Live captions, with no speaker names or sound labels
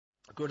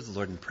Go to the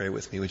Lord and pray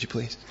with me, would you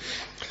please?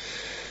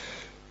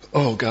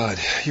 Oh God,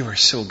 you are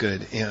so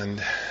good,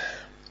 and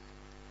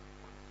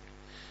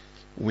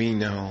we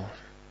know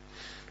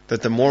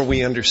that the more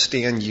we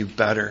understand you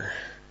better,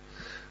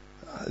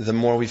 the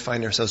more we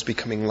find ourselves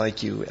becoming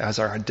like you, as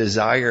our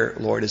desire,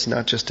 Lord, is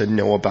not just to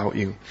know about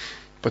you,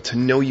 but to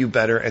know you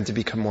better and to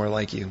become more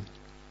like you.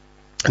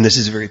 And this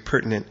is a very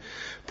pertinent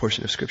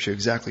portion of Scripture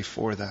exactly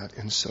for that.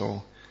 And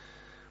so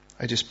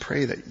I just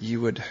pray that you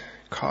would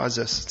cause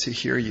us to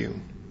hear you,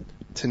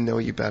 to know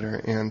you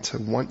better, and to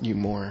want you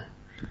more.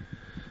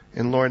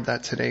 And Lord,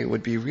 that today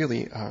would be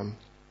really,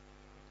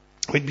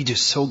 we'd be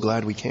just so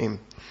glad we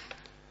came.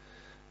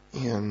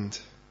 And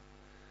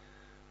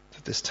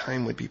that this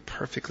time would be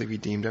perfectly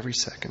redeemed, every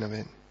second of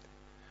it.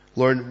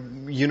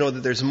 Lord, you know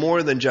that there's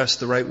more than just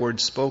the right word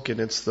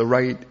spoken. It's the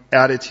right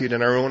attitude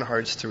in our own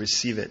hearts to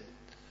receive it.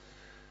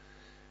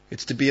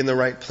 It's to be in the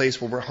right place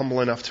where we're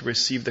humble enough to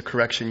receive the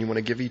correction you want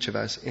to give each of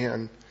us,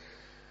 and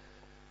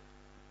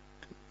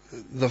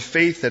the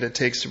faith that it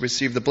takes to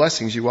receive the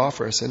blessings you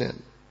offer us in it.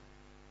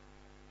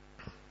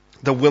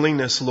 The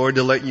willingness, Lord,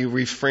 to let you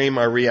reframe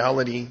our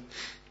reality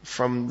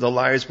from the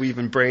lies we've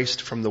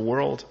embraced from the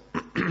world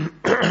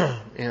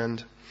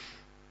and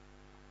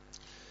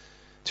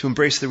to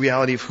embrace the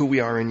reality of who we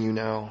are in you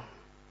now.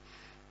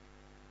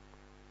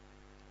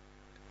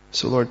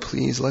 So Lord,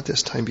 please let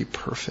this time be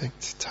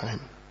perfect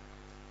time.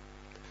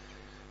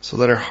 So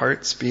let our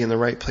hearts be in the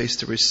right place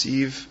to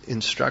receive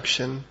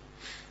instruction,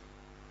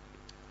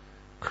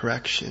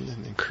 correction,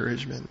 and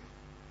encouragement.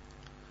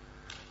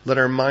 Let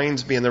our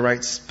minds be in the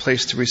right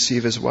place to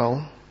receive as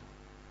well.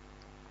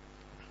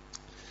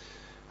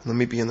 And let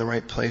me be in the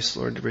right place,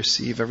 Lord, to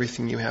receive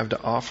everything you have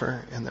to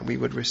offer, and that we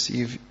would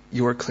receive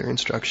your clear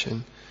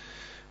instruction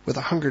with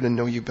a hunger to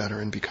know you better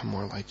and become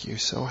more like you.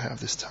 So have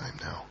this time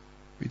now.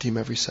 Redeem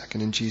every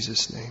second in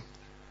Jesus' name.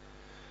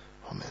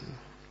 Amen.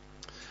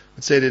 I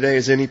would say today,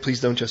 as any,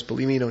 please don't just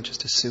believe me, don't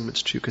just assume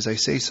it's true because I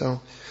say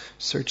so.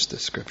 Search the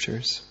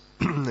Scriptures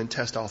and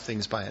test all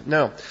things by it.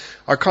 Now,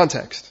 our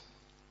context.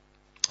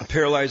 A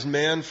paralyzed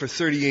man for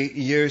 38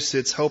 years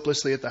sits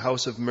helplessly at the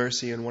house of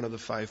mercy in one of the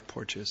 5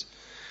 porches.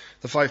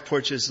 The 5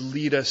 porches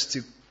lead us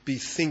to be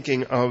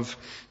thinking of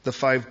the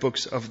 5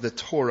 books of the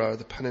Torah,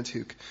 the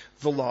Pentateuch,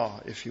 the law,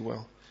 if you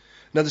will.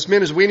 Now this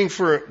man is waiting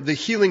for the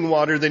healing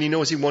water that he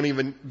knows he won't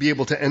even be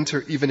able to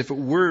enter, even if it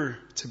were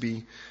to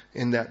be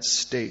in that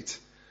state.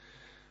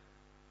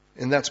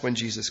 And that's when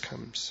Jesus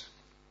comes.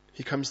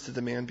 He comes to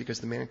the man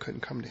because the man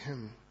couldn't come to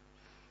him.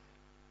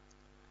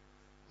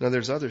 Now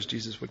there's others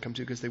Jesus would come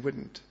to because they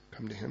wouldn't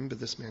come to him,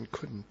 but this man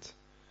couldn't.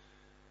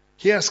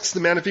 He asks the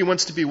man if he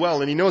wants to be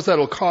well, and he knows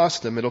that'll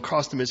cost him. It'll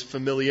cost him his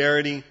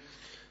familiarity,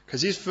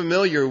 because he's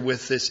familiar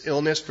with this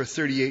illness for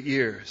 38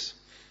 years.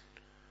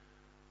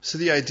 So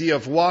the idea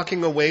of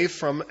walking away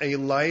from a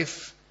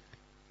life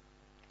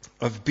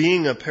of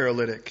being a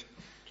paralytic,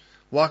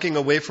 walking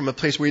away from a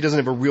place where he doesn't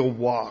have a real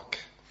walk.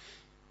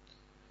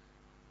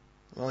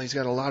 Well, he's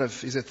had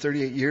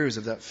 38 years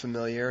of that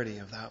familiarity,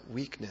 of that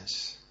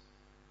weakness.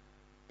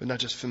 But not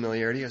just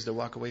familiarity, he has to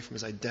walk away from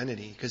his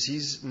identity, because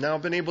he's now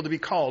been able to be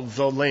called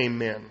the lame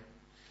man.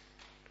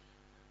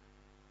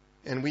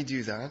 And we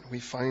do that. We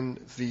find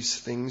these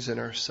things in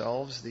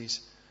ourselves,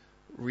 these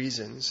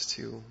reasons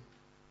to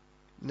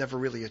never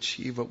really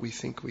achieve what we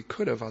think we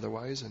could have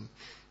otherwise, and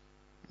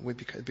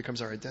it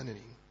becomes our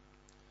identity.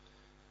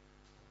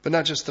 But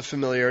not just the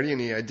familiarity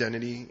and the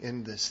identity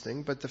in this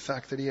thing, but the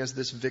fact that he has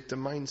this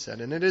victim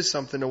mindset. And it is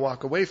something to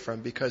walk away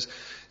from, because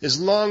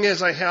as long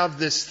as I have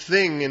this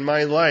thing in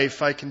my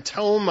life, I can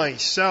tell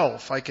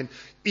myself, I can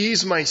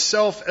ease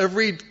myself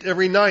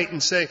every night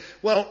and say,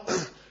 well,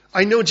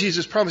 I know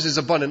Jesus promises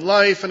abundant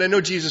life, and I know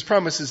Jesus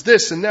promises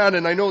this and that,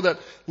 and I know that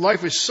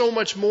life is so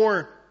much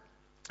more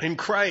in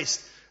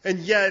Christ. And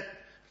yet,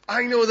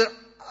 I know that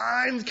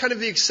I'm kind of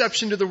the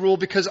exception to the rule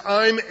because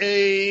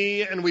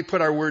and we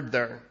put our word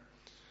there.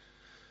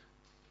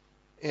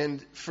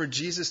 And for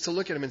Jesus to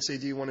look at him and say,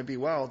 do you want to be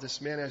well?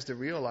 This man has to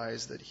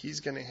realize that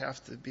he's going to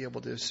have to be able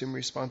to assume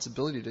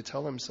responsibility to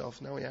tell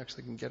himself, now he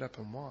actually can get up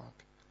and walk.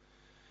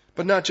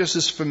 But not just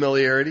his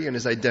familiarity and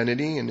his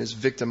identity and his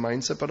victim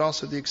mindset, but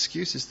also the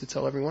excuses to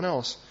tell everyone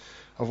else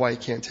of why he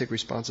can't take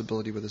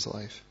responsibility with his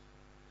life.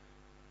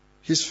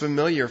 He's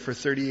familiar for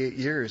 38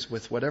 years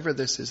with whatever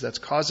this is that's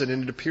caused it,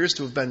 and it appears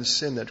to have been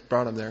sin that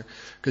brought him there,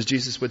 because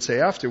Jesus would say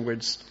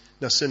afterwards,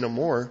 now sin no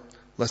more,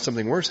 lest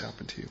something worse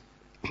happen to you.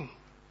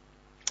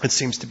 It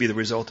seems to be the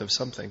result of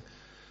something.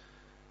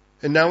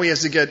 And now he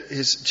has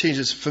to change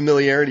his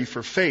familiarity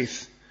for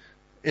faith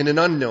in an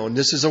unknown.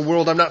 This is a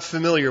world I'm not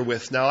familiar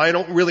with. Now I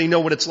don't really know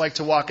what it's like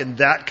to walk in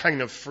that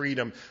kind of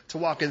freedom, to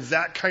walk in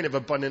that kind of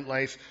abundant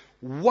life.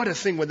 What a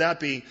thing would that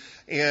be?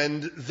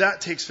 And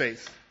that takes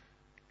faith.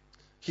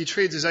 He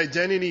trades his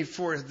identity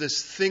for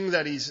this thing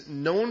that he's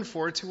known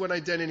for to an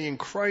identity in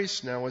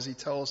Christ now, as he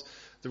tells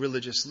the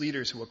religious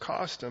leaders who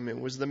accost him. It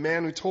was the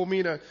man who told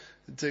me to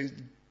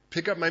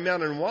pick up my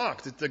mat and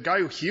walk. The guy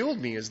who healed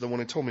me is the one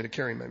who told me to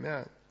carry my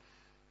mat.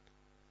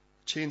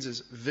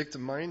 changes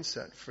victim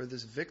mindset for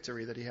this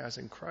victory that he has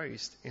in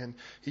Christ. And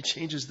he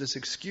changes this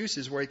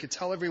excuses where he could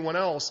tell everyone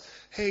else,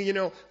 hey,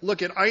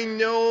 look, I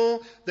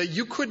know that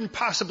you couldn't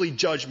possibly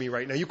judge me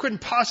right now. You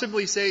couldn't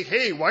possibly say,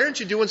 hey, why aren't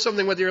you doing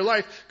something with your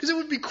life? Because it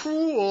would be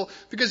cruel,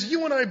 because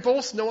you and I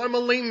both know I'm a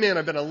lame man.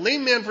 I've been a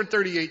lame man for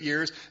 38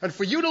 years. And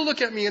for you to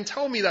look at me and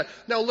tell me that,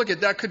 now look,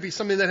 that could be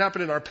something that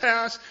happened in our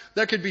past.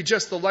 That could be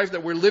just the life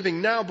that we're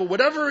living now. But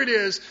whatever it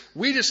is,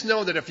 we just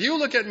know that if you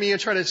look at me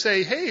and try to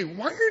say, hey,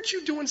 why aren't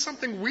you doing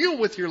something real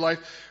with your life?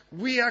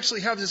 We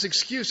actually have this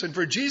excuse. And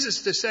for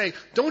Jesus to say,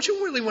 don't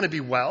you really want to be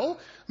well?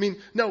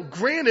 Now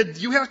granted,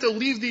 you have to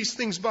leave these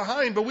things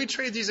behind, but we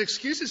trade these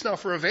excuses now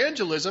for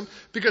evangelism,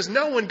 because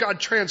now when God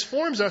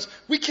transforms us,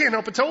 we can't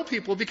help but tell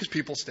people, because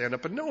people stand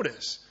up and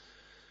notice.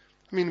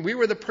 We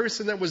were the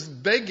person that was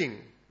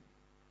begging.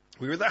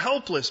 We were the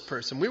helpless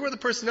person. We were the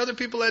person other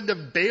people had to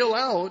bail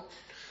out.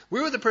 We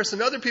were the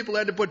person other people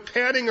had to put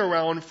padding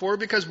around for,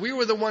 because we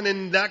were the one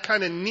in that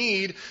kind of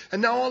need.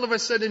 And now all of a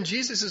sudden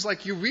Jesus is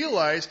like, you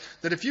realize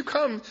that if you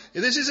come,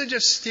 this isn't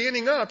just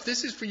standing up.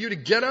 This is for you to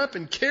get up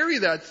and carry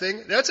that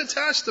thing. That's a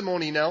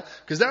testimony now,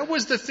 because that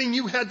was the thing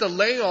you had to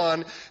lay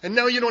on. And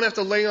now you don't have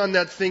to lay on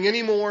that thing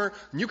anymore.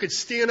 And you could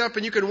stand up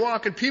and you can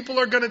walk, and people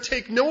are going to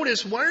take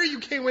notice. Why are you,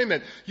 wait a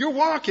minute, you're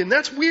walking.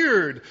 That's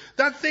weird.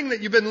 That thing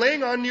that you've been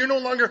laying on,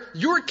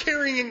 you're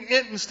carrying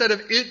it instead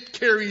of it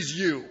carries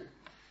you.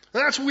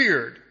 That's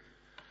weird.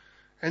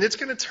 And it's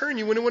going to turn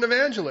you into an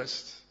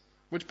evangelist.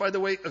 Which, by the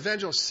way,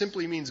 evangelist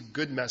simply means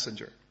good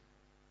messenger.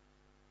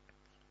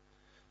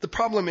 The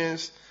problem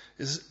is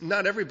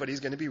not everybody's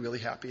going to be really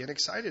happy and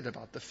excited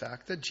about the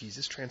fact that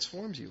Jesus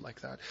transforms you like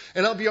that.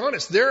 And I'll be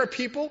honest, there are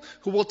people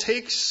who will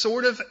take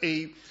sort of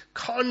a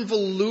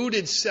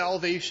convoluted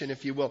salvation,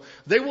 if you will.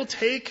 They will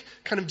take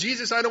kind of,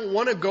 Jesus, I don't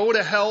want to go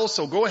to hell,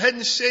 so go ahead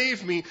and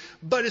save me.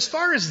 But as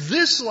far as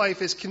this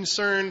life is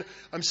concerned,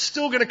 I'm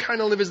still going to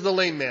kind of live as the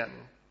lame man.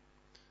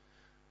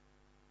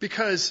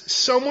 Because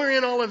somewhere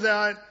in all of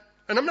that,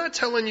 and I'm not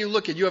telling you,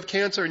 look, you have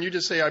cancer and you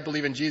just say, I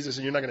believe in Jesus,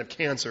 and you're not going to have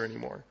cancer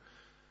anymore.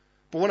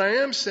 But what I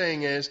am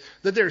saying is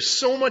that there's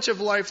so much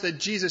of life that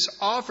Jesus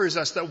offers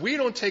us that we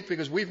don't take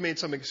because we've made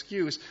some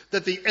excuse,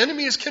 that the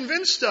enemy has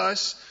convinced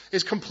us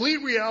is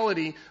complete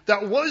reality,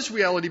 that was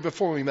reality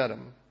before we met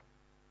him.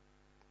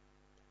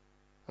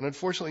 And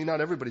unfortunately,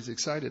 not everybody's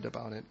excited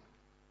about it.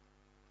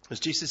 As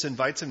Jesus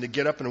invites him to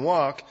get up and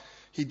walk,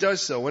 he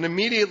does so. And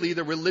immediately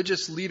the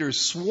religious leaders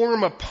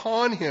swarm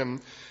upon him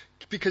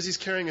because he's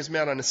carrying his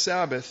mat on a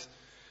Sabbath.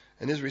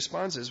 And his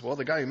response is, well,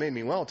 the guy who made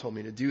me well told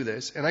me to do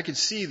this. And I could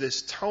see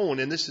this tone,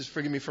 and this is,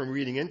 forgive me from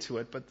reading into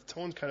it, but the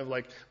tone's kind of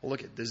like, well,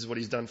 look, this is what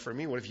he's done for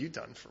me. What have you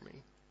done for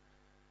me?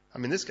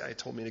 This guy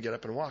told me to get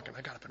up and walk, and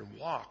I got up and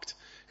walked.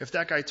 If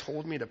that guy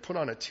told me to put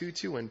on a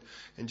tutu and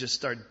just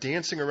start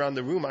dancing around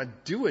the room,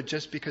 I'd do it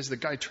just because the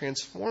guy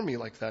transformed me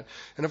like that.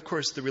 And of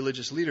course, the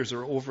religious leaders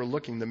are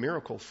overlooking the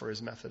miracle for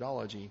his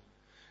methodology.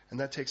 And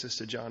that takes us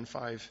to John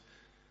 5,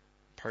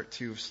 part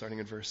 2, starting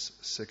at verse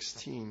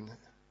 16.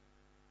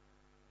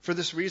 For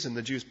this reason,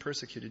 the Jews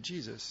persecuted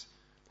Jesus.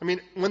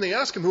 When they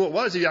asked him who it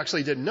was, he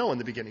actually didn't know in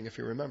the beginning, if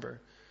you remember.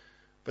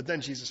 But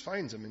then Jesus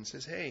finds him and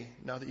says, hey,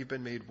 now that you've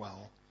been made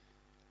well,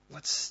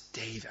 let's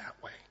stay that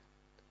way.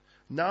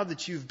 Now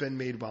that you've been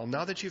made well,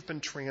 now that you've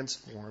been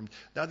transformed,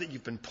 now that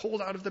you've been pulled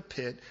out of the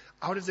pit,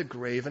 out of the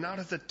grave, and out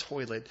of the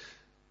toilet,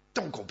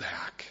 don't go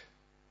back.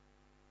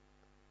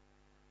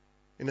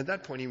 And at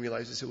that point, he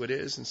realizes who it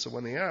is. And so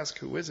when they ask,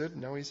 who is it?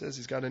 Now he says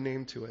he's got a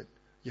name to it.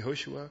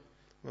 Yehoshua.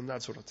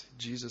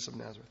 Jesus of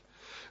Nazareth.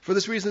 For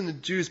this reason, the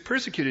Jews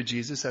persecuted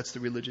Jesus, that's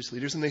the religious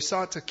leaders, and they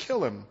sought to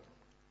kill him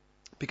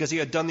because he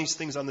had done these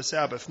things on the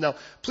Sabbath. Now,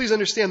 please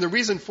understand the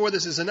reason for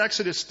this is in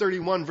Exodus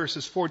 31,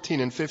 verses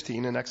 14 and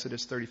 15, and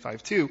Exodus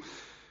 35, 2.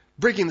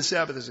 Breaking the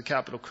Sabbath is a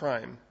capital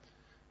crime.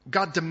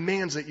 God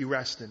demands that you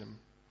rest in him.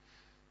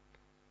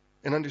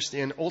 And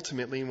understand,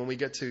 ultimately, when we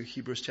get to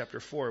Hebrews chapter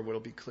 4, what will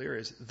be clear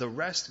is the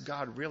rest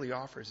God really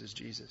offers is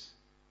Jesus.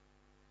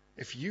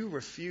 If you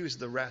refuse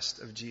the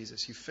rest of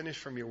Jesus, you finish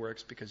from your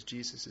works because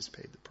Jesus has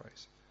paid the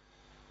price.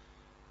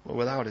 Well,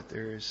 without it,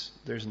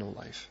 there's no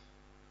life.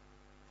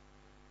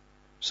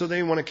 So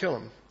they want to kill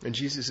him, and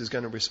Jesus is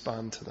going to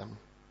respond to them.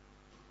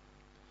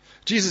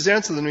 Jesus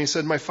answered them and he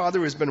said, my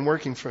Father has been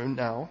working from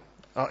now,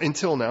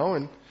 until now,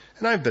 and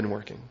I've been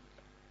working.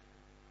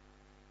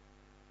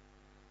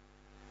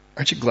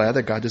 Aren't you glad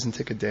that God doesn't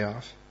take a day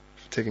off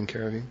for taking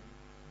care of you?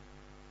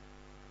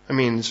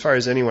 As far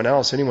as anyone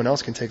else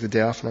can take the day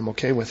off, and I'm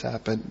okay with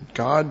that. But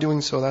God doing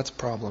so, that's a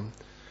problem.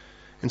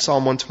 In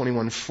Psalm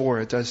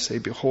 121:4, it does say,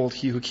 behold,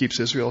 he who keeps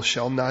Israel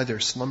shall neither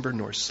slumber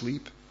nor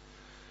sleep.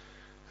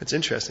 It's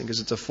interesting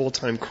because it's a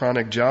full-time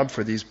chronic job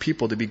for these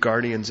people to be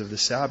guardians of the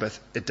Sabbath.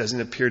 It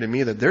doesn't appear to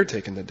me that they're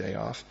taking the day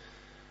off.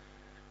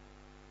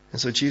 And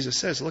so Jesus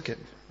says, look,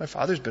 my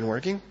Father's been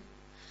working.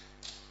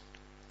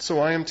 So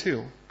I am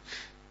too.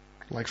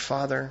 Like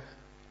Father,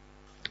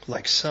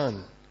 like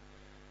Son.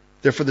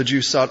 Therefore the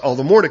Jews sought all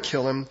the more to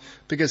kill him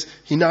because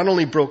he not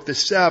only broke the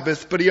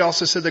Sabbath, but he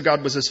also said that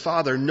God was his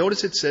Father.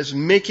 Notice it says,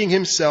 making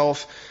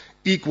himself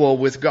equal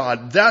with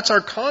God. That's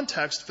our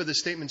context for the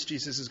statements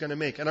Jesus is going to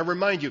make. And I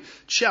remind you,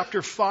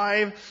 chapter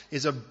 5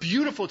 is a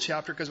beautiful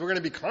chapter because we're going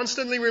to be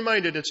constantly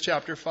reminded it's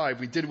chapter 5.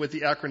 We did with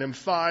the acronym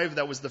 5.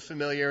 That was the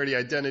familiarity,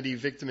 identity,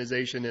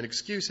 victimization, and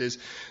excuses.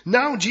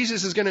 Now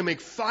Jesus is going to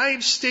make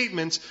 5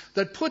 statements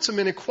that puts him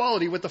in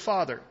equality with the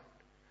Father.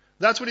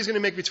 That's what he's going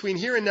to make between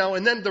here and now.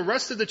 And then the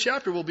rest of the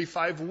chapter will be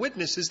 5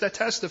 witnesses that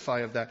testify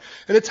of that.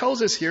 And it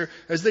tells us here,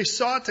 as they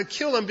sought to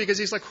kill him, because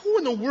he's like, who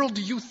in the world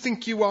do you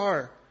think you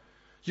are?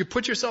 You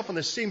put yourself on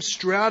the same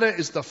strata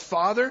as the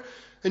Father?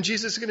 And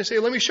Jesus is going to say,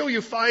 let me show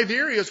you 5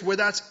 areas where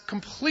that's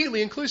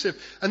completely inclusive.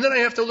 And then I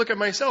have to look at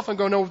myself and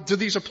go, no, do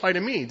these apply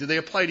to me? Do they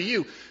apply to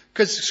you?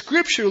 Because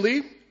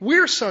scripturally,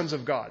 we're sons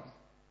of God.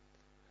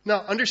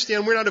 Now,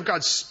 understand, we're not of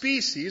God's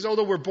species,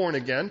 although we're born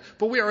again,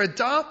 but we are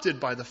adopted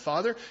by the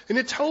Father. And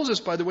it tells us,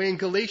 by the way, in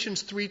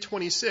Galatians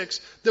 3:26,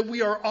 that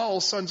we are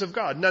all sons of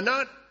God. Now,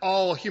 not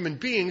all human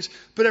beings,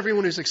 but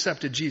everyone who's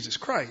accepted Jesus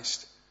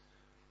Christ.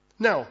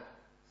 Now,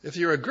 if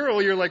you're a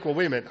girl, you're like, well,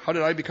 wait a minute, how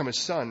did I become a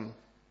son?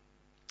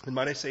 And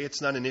might I say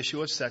it's not an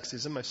issue of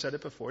sexism. I've said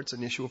it before. It's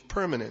an issue of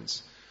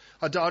permanence.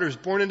 A daughter is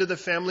born into the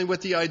family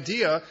with the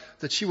idea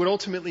that she would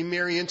ultimately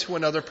marry into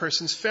another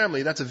person's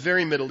family. That's a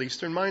very Middle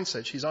Eastern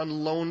mindset. She's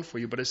on loan for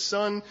you. But a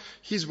son,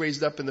 he's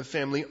raised up in the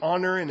family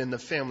honor and in the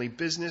family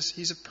business.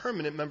 He's a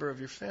permanent member of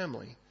your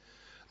family.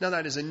 Now,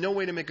 that is in no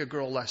way to make a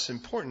girl less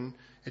important.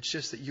 It's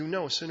just that you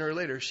know sooner or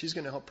later she's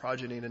going to help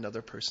progenate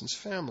another person's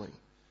family,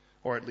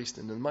 or at least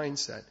in the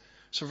mindset.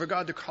 So for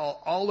God to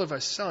call all of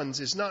us sons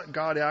is not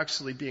God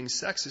actually being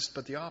sexist,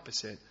 but the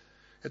opposite.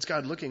 It's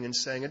God looking and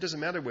saying, it doesn't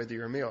matter whether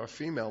you're male or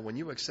female, when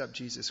you accept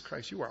Jesus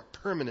Christ, you are a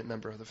permanent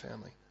member of the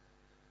family.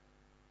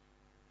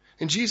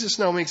 And Jesus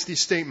now makes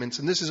these statements,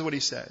 and this is what he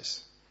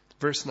says.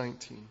 Verse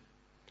 19.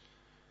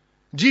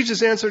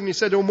 Jesus answered and he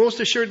said, "Oh, most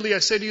assuredly I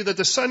say to you that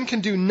the Son can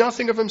do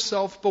nothing of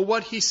himself but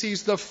what he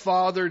sees the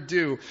Father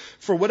do.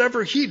 For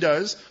whatever he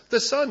does,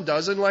 the Son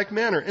does in like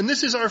manner." And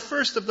this is our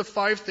first of the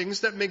 5 things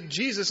that make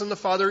Jesus and the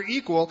Father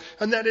equal,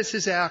 and that is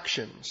his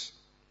actions.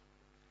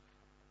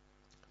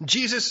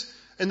 Jesus,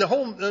 and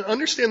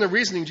understand the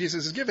reasoning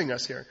Jesus is giving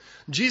us here.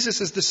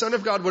 Jesus, as the Son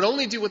of God, would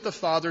only do what the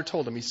Father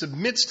told him. He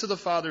submits to the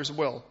Father's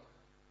will.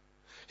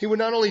 He would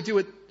not only do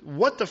it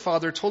what the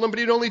Father told him, but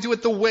he'd only do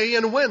it the way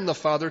and when the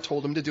Father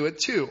told him to do it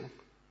too.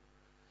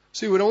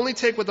 So he would only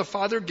take what the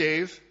Father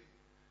gave,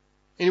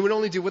 and he would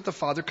only do what the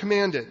Father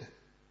commanded.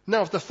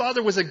 Now, if the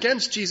Father was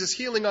against Jesus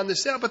healing on the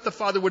Sabbath, the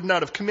Father would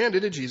not have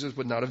commanded it. Jesus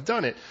would not have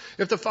done it.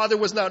 If the Father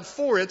was not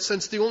for it,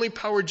 since the only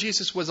power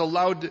Jesus was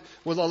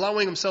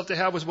allowing himself to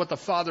have was what the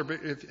Father,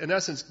 in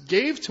essence,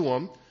 gave to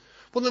him,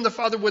 well, then the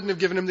Father wouldn't have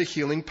given him the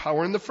healing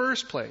power in the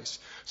first place.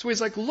 So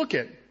he's like, look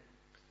it.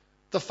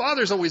 The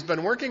Father's always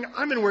been working,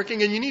 I've been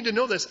working, and you need to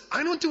know this.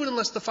 I don't do it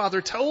unless the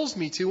Father tells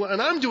me to,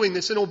 and I'm doing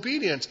this in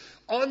obedience.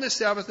 On the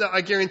Sabbath,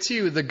 I guarantee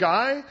you, the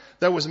guy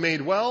that was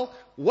made well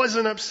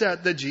wasn't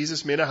upset that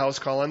Jesus made a house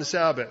call on the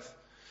Sabbath.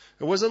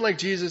 It wasn't like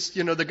Jesus,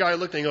 the guy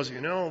looked and he goes,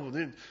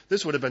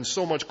 this would have been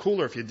so much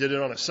cooler if you did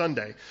it on a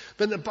Sunday.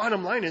 But the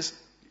bottom line is,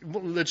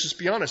 let's just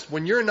be honest,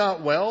 when you're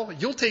not well,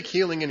 you'll take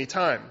healing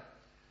anytime.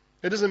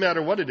 It doesn't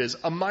matter what it is.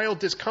 A mild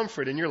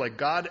discomfort, and you're like,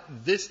 God,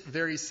 this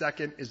very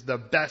second is the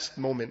best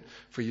moment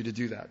for you to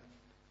do that.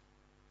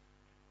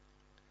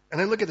 And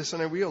I look at this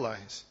and I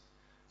realize,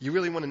 you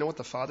really want to know what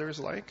the Father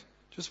is like?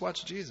 Just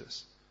watch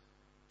Jesus.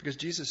 Because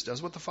Jesus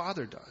does what the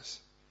Father does.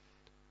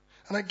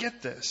 And I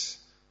get this.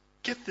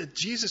 Get that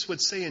Jesus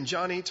would say in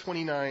John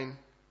 8:29,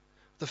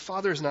 "The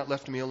Father has not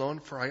left me alone,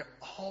 for I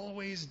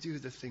always do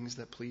the things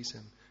that please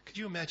him." Could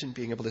you imagine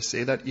being able to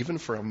say that even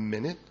for a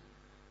minute?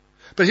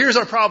 But here's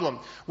our problem.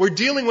 We're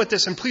dealing with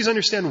this, and please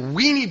understand,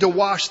 we need to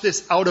wash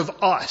this out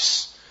of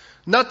us,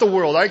 not the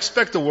world. I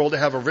expect the world to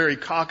have a very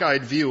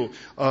cockeyed view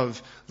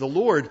of the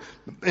Lord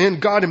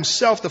and God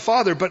himself, the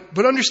Father.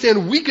 But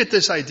understand, we get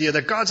this idea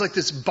that God's like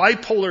this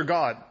bipolar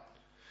God.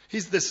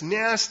 He's this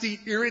nasty,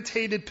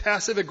 irritated,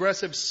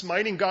 passive-aggressive,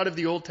 smiting God of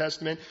the Old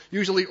Testament,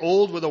 usually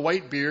old with a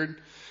white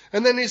beard.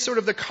 And then he's sort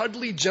of the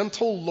cuddly,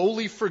 gentle,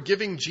 lowly,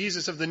 forgiving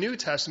Jesus of the New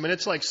Testament.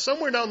 It's like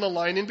somewhere down the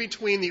line, in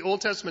between the Old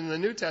Testament and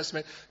the New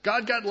Testament,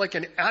 God got like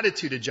an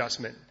attitude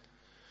adjustment.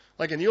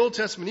 Like in the Old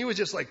Testament, he was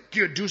just like,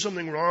 you do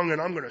something wrong and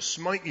I'm going to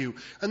smite you.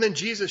 And then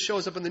Jesus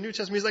shows up in the New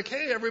Testament. He's like,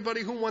 hey,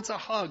 everybody who wants a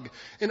hug.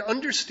 And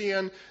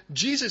understand,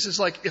 Jesus is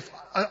like, if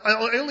I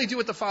only do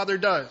what the Father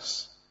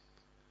does.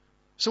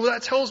 So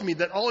that tells me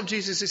that all of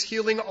Jesus is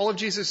healing, all of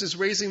Jesus is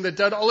raising the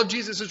dead, all of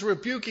Jesus is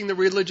rebuking the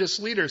religious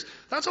leaders.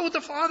 That's all what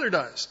the Father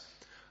does.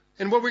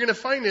 And what we're going to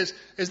find is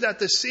that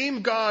the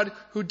same God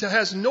who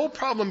has no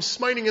problem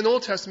smiting in the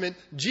Old Testament,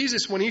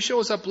 Jesus, when he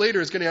shows up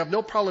later, is going to have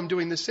no problem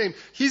doing the same.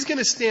 He's going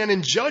to stand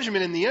in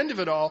judgment in the end of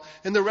it all,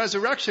 in the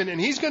resurrection, and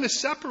he's going to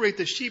separate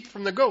the sheep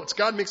from the goats.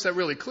 God makes that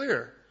really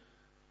clear.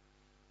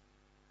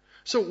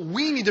 So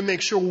we need to make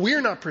sure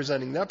we're not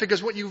presenting that,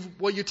 because what you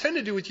tend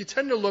to do is you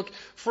tend to look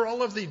for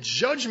all of the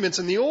judgments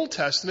in the Old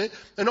Testament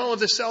and all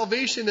of the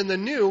salvation in the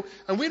New,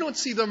 and we don't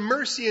see the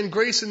mercy and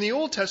grace in the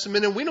Old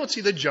Testament, and we don't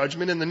see the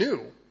judgment in the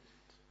New.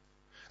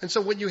 And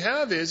so what you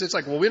have is, it's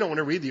like, well, we don't want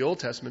to read the Old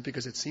Testament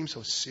because it seems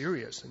so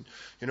serious.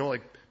 And,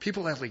 like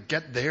people actually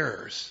get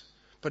theirs.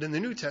 But in the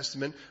New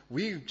Testament,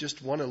 we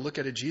just want to look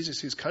at a Jesus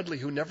who's cuddly,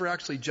 who never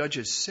actually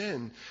judges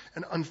sin.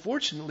 And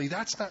unfortunately,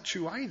 that's not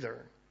true either.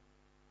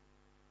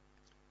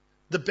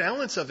 The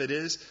balance of it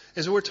is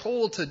we're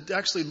told to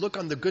actually look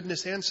on the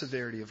goodness and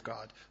severity of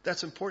God.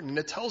 That's important. And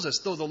it tells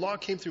us, though the law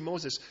came through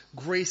Moses,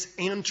 grace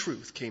and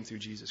truth came through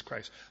Jesus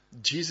Christ.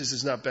 Jesus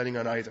is not betting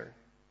on either.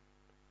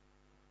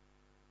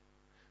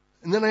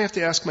 And then I have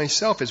to ask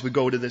myself as we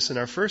go to this in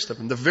our first of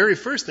them. The very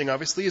first thing,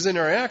 obviously, is in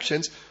our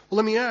actions. Well,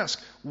 let me ask,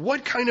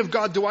 what kind of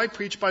God do I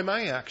preach by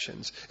my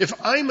actions? If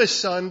I'm a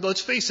son,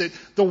 let's face it,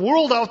 the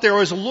world out there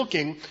is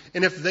looking,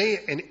 and if they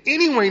in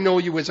any way know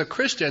you as a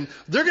Christian,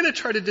 they're going to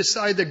try to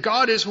decide that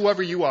God is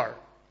whoever you are.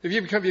 Have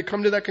you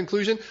come to that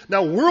conclusion?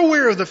 Now, we're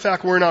aware of the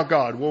fact we're not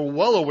God. We're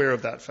well aware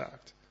of that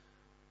fact.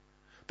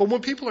 But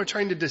when people are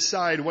trying to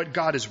decide what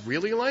God is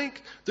really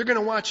like, they're going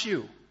to watch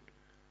you.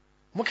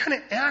 What kind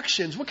of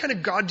actions, what kind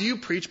of God do you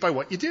preach by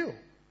what you do?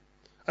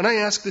 And I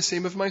ask the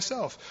same of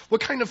myself.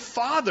 What kind of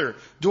father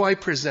do I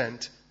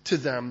present to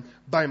them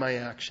by my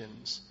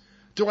actions?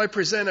 Do I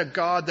present a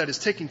God that is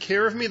taking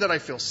care of me, that I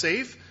feel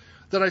safe,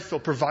 that I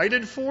feel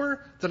provided for,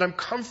 that I'm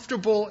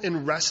comfortable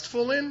and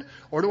restful in?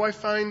 Or do I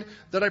find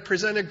that I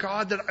present a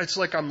God that it's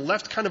like I'm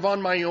left kind of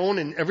on my own,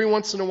 and every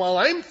once in a while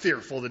I'm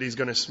fearful that he's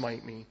going to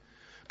smite me?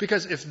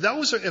 Because if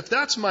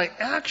that's my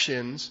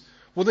actions,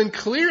 well, then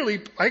clearly,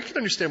 I can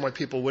understand why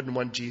people wouldn't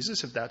want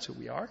Jesus if that's who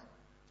we are.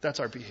 That's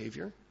our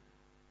behavior.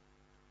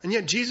 And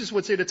yet Jesus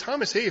would say to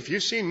Thomas, hey, if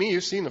you've seen me,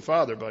 you've seen the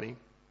Father, buddy.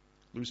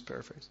 Loose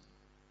paraphrase.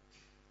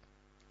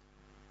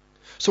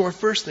 So our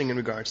first thing in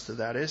regards to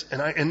that is,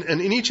 and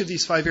in each of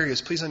these 5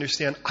 areas, please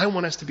understand, I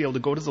want us to be able to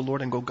go to the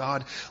Lord and go,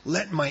 God,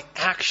 let my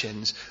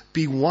actions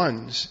be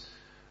ones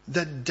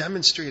that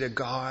demonstrate a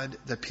God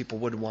that people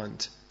would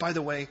want. By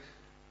the way,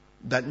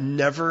 that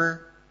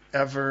never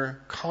ever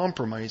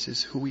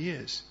compromises who he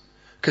is.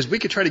 Because we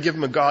could try to give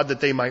him a God that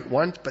they might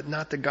want, but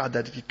not the God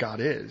that God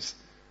is.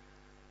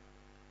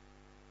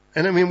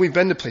 And I mean, we've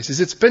been to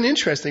places. It's been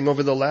interesting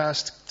over the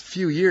last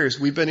few years.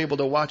 We've been able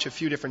to watch a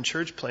few different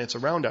church plants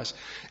around us.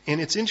 And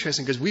it's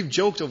interesting because we've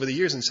joked over the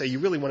years and say, you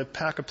really want to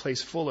pack a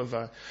place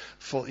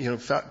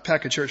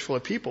pack a church full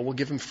of people. We'll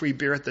give them free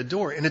beer at the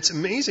door. And it's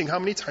amazing how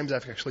many times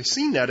I've actually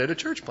seen that at a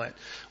church plant,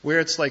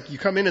 where it's like you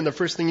come in and the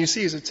first thing you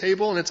see is a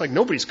table, and it's like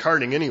nobody's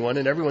carding anyone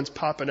and everyone's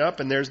popping up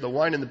and there's the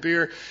wine and the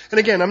beer. And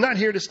again, I'm not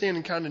here to stand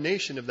in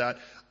condemnation of that,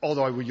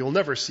 although you'll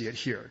never see it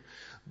here.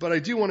 But I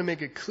do want to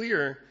make it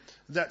clear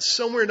that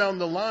somewhere down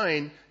the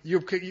line,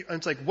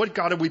 it's like, what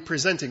God are we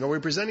presenting? Are we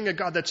presenting a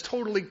God that's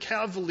totally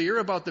cavalier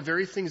about the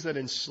very things that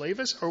enslave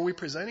us? Or are we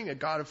presenting a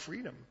God of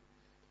freedom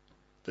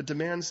that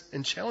demands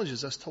and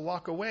challenges us to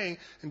walk away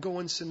and go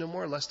and sin no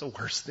more, lest the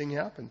worst thing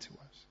happen to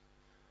us?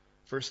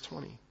 Verse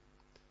 20.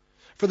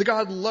 For the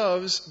God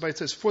loves, but it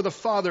says, for the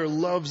Father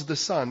loves the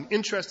Son.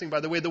 Interesting,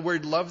 by the way, the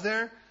word love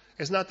there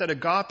is not that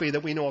agape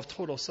that we know of,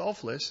 total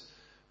selfless,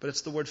 but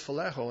it's the word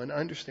phileo, and I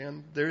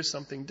understand there is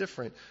something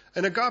different.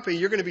 An agape,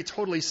 you're going to be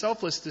totally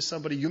selfless to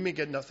somebody you may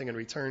get nothing in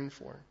return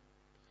for.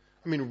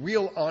 I mean,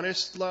 real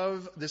honest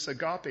love, this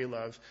agape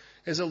love,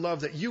 is a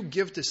love that you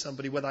give to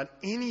somebody without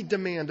any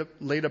demand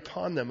laid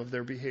upon them of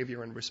their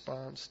behavior in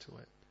response to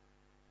it.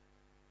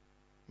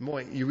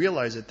 Boy, you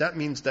realize it. That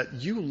means that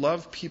you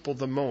love people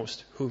the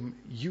most whom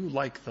you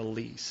like the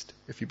least,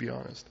 if you be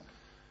honest.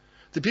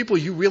 The people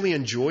you really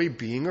enjoy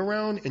being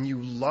around and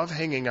you love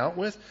hanging out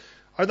with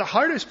are the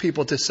hardest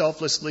people to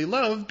selflessly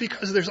love,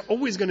 because there's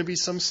always going to be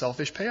some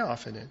selfish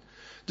payoff in it.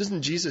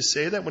 Doesn't Jesus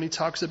say that when he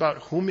talks about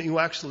whom you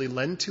actually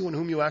lend to and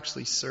whom you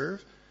actually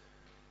serve?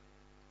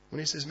 When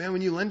he says, man,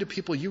 when you lend to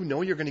people you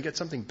know you're going to get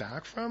something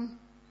back from.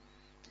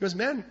 He goes,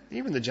 man,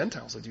 even the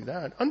Gentiles will do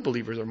that.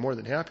 Unbelievers are more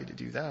than happy to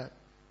do that.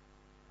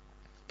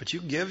 But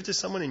you give to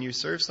someone and you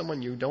serve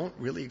someone you don't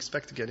really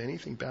expect to get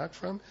anything back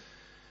from,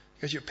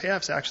 because your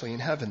payoff's actually in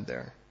heaven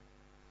there.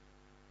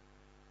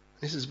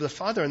 He says, but the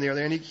Father on the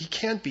other hand, he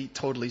can't be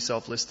totally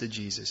selfless to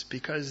Jesus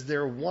because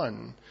they're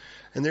one.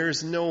 And there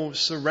is no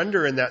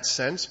surrender in that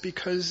sense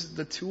because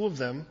the two of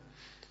them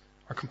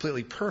are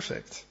completely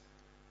perfect.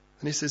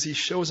 And he says he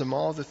shows him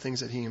all the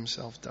things that he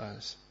himself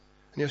does.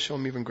 And he'll show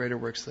him even greater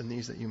works than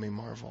these that you may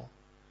marvel.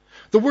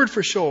 The word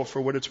for show, for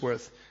what it's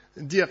worth,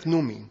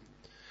 diaknumi,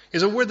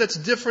 is a word that's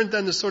different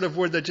than the sort of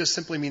word that just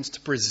simply means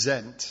to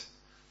present.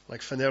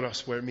 Like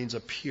phaneros, where it means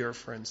appear,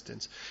 for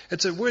instance.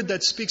 It's a word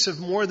that speaks of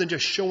more than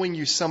just showing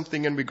you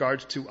something in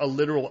regards to a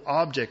literal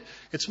object.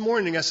 It's more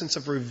in the essence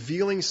of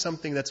revealing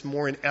something that's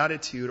more in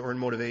attitude or in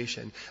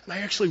motivation. And I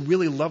actually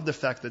really love the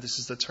fact that this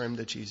is the term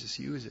that Jesus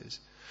uses.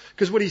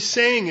 Because what he's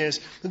saying is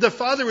that the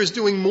Father is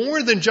doing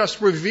more than just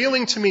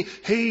revealing to me,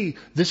 hey,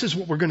 this is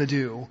what we're going to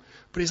do.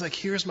 But he's like,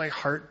 here's my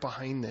heart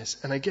behind this.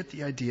 And I get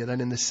the idea that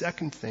in the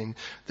second thing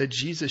that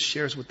Jesus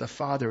shares with the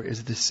Father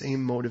is the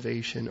same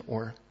motivation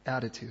or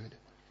attitude.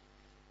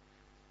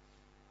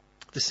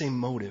 The same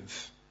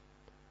motive.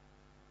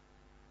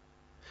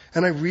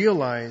 And I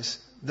realize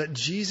that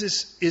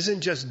Jesus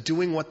isn't just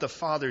doing what the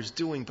Father's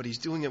doing, but he's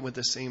doing it with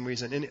the same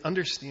reason. And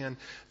understand,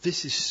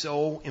 this is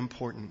so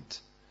important.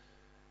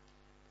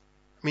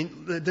 I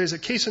mean, there's a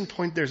case in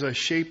point, there's a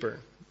shaper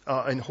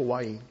in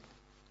Hawaii.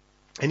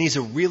 And he's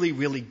a really,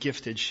 really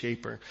gifted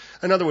shaper.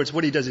 In other words,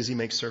 what he does is he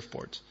makes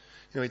surfboards.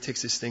 He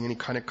takes this thing and he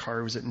kind of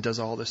carves it and does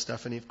all this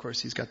stuff. And of course,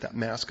 he's got that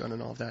mask on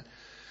and all that.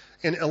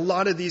 And a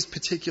lot of these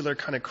particular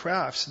kind of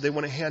crafts, they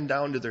want to hand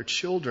down to their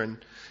children.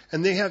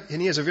 And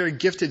he has a very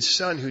gifted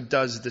son who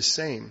does the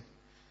same.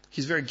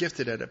 He's very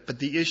gifted at it. But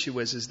the issue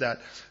is that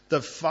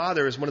the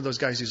father is one of those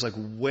guys who's like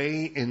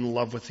way in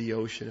love with the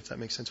ocean, if that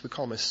makes sense. We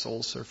call him a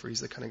soul surfer.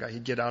 He's the kind of guy,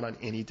 he'd get out on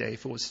any day.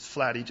 If it was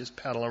flat, he'd just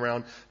paddle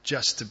around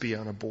just to be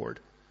on a board.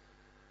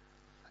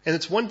 And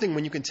it's one thing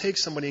when you can take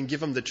somebody and give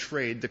them the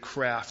trade, the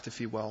craft,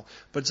 if you will.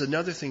 But it's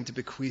another thing to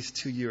bequeath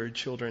to your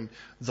children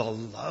the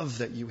love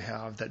that you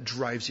have that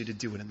drives you to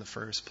do it in the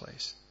first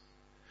place.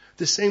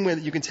 The same way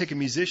that you can take a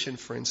musician,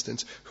 for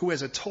instance, who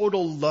has a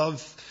total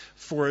love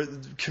for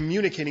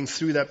communicating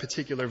through that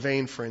particular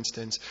vein, for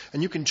instance.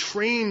 And you can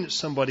train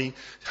somebody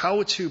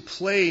how to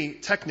play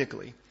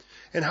technically.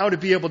 And how to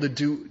be able to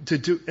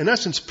do, in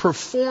essence,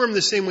 perform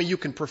the same way you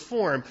can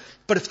perform.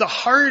 But if the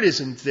heart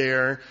isn't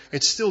there,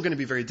 it's still going to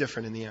be very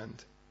different in the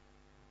end.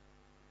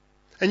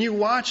 And you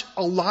watch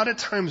a lot of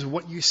times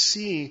what you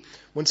see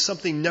when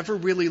something never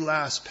really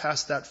lasts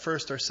past that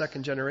first or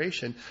second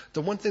generation.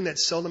 The one thing that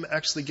seldom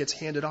actually gets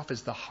handed off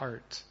is the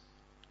heart.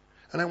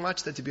 And I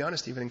watch that, to be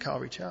honest, even in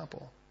Calvary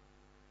Chapel.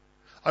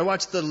 I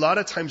watched a lot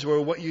of times where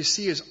what you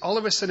see is all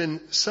of a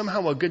sudden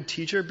somehow a good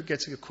teacher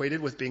gets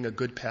equated with being a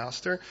good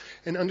pastor.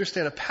 And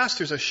understand, a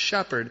pastor's a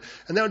shepherd.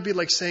 And that would be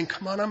like saying,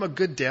 come on, I'm a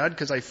good dad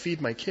because I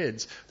feed my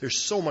kids. There's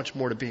so much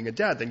more to being a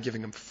dad than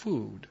giving them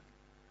food.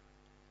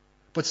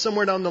 But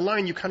somewhere down the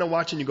line, you kind of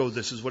watch and you go,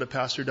 this is what a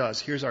pastor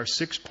does. Here's our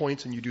 6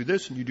 points, and you do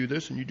this, and you do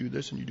this, and you do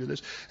this, and you do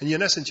this. And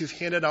in essence, you've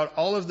handed out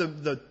all of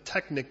the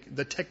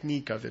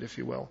technique of it, if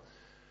you will.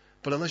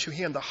 But unless you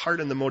hand the heart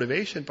and the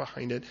motivation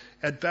behind it,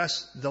 at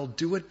best, they'll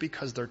do it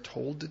because they're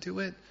told to do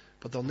it,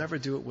 but they'll never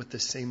do it with the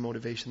same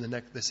motivation,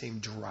 the same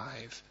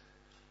drive.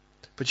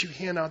 But you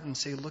hand out and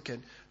say, look,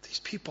 these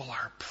people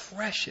are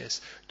precious.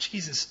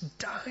 Jesus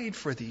died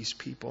for these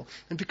people.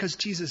 And because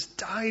Jesus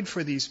died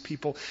for these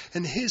people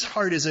and his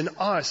heart is in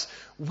us,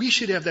 we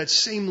should have that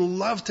same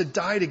love to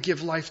die to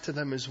give life to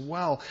them as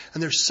well.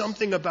 And there's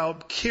something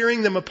about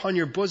carrying them upon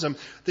your bosom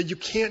that you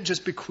can't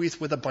just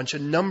bequeath with a bunch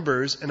of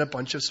numbers and a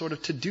bunch of sort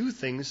of to-do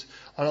things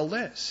on a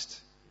list.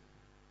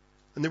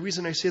 And the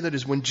reason I say that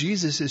is when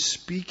Jesus is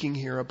speaking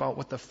here about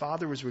what the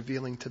Father was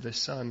revealing to the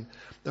Son,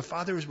 the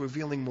Father is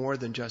revealing more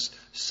than just,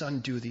 Son,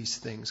 do these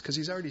things. Because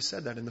he's already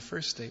said that in the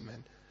first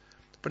statement.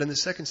 But in the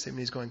second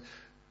statement, he's going,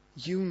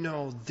 you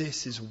know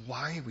this is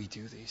why we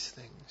do these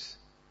things.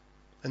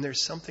 And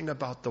there's something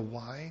about the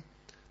why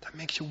that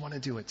makes you want to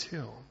do it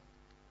too.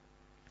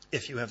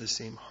 If you have the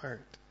same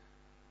heart.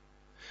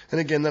 And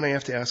again, then I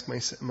have to ask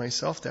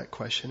myself that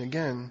question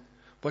again.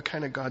 What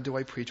kind of God do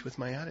I preach with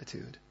my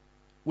attitude?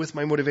 With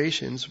my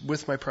motivations,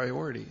 with my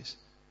priorities.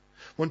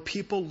 When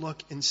people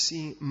look and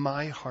see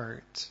my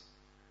heart,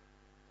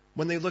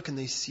 when they look and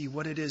they see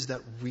what it is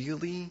that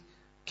really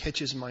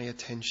catches my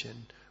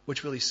attention,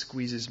 which really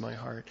squeezes my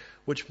heart,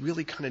 which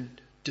really kind of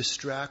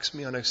distracts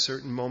me on a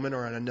certain moment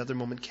or on another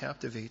moment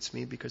captivates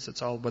me because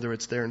it's all, whether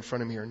it's there in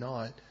front of me or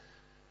not.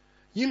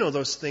 You know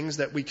those things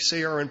that we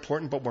say are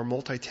important but we're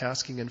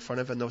multitasking in front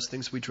of, and those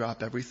things we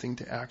drop everything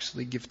to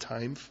actually give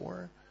time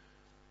for.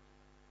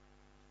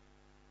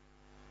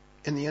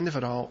 In the end of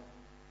it all,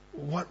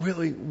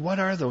 what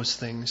are those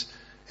things,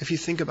 if you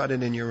think about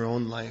it in your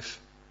own life,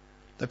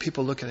 that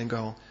people look at and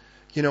go,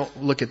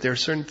 look at, there are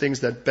certain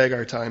things that beg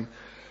our time.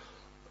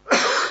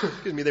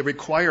 Excuse me, they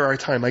require our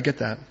time. I get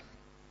that.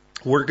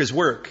 Work is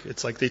work.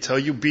 It's like they tell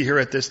you, be here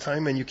at this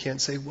time, and you can't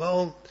say,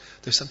 well,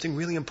 there's something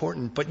really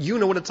important. But you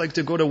know what it's like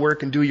to go to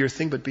work and do your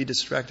thing, but be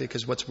distracted,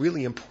 because what's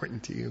really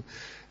important to you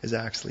is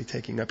actually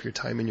taking up your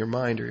time in your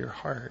mind or your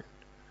heart.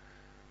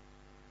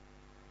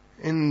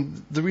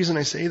 And the reason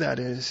I say that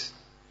is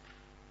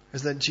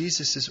that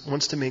Jesus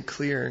wants to make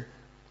clear,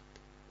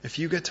 if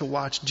you get to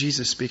watch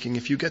Jesus speaking,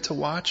 if you get to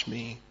watch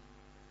me,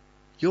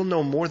 you'll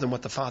know more than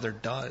what the Father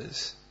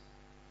does.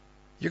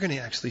 You're going to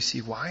actually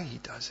see why he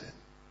does it.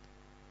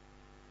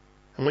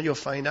 And what you'll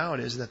find out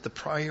is that the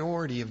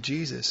priority of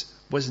Jesus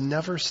was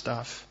never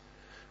stuff,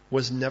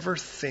 was never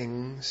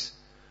things.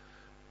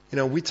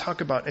 We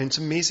talk about, and it's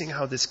amazing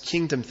how this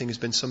kingdom thing has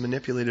been so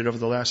manipulated over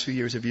the last few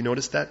years. Have you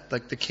noticed that?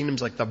 Like the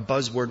kingdom's like the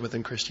buzzword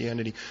within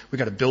Christianity. We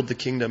got to build the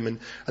kingdom. And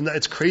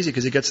it's crazy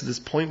because it gets to this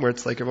point where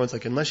it's like everyone's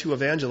like, unless you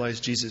evangelize,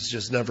 Jesus is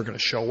just never going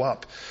to show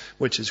up,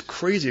 which is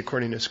crazy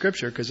according to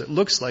Scripture, because it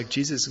looks like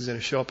Jesus is going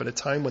to show up at a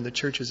time when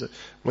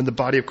when the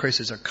body of Christ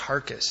is a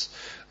carcass.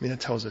 I mean,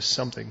 that tells us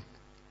something.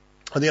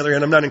 On the other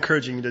hand, I'm not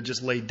encouraging you to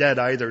just lay dead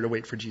either to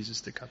wait for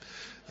Jesus to come.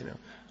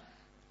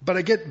 But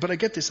I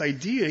get this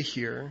idea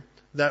here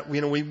that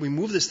we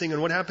move this thing,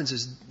 and what happens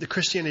is the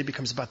Christianity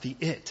becomes about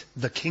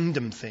the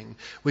kingdom thing.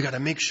 We got to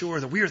make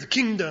sure that we are the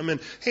kingdom, and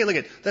hey, look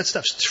at that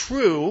stuff's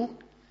true.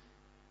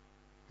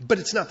 But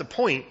it's not the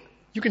point.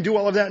 You can do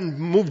all of that and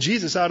move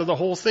Jesus out of the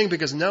whole thing,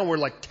 because now we're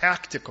like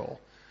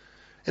tactical.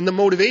 And the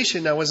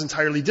motivation now is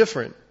entirely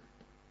different.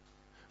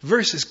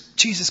 Versus,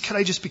 Jesus, could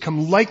I just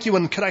become like you,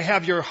 and could I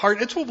have your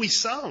heart? It's what we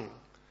sung.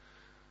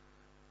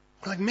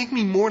 We're like, make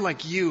me more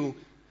like you,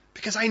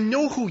 because I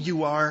know who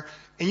you are,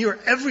 and you're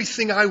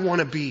everything I want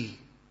to be.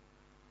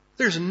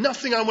 There's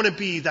nothing I want to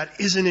be that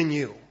isn't in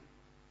you.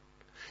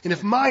 And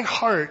if my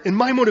heart and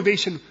my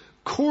motivation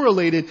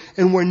correlated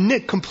and were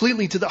knit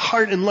completely to the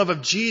heart and love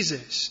of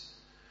Jesus,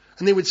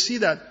 and they would see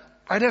that,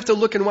 I'd have to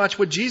look and watch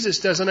what Jesus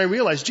does, and I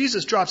realize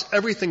Jesus drops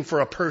everything for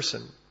a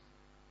person.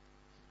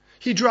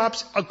 He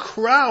drops a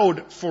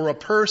crowd for a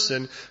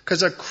person,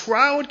 because a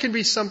crowd can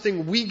be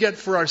something we get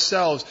for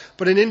ourselves,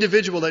 but an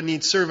individual that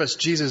needs service,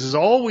 Jesus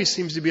always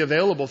seems to be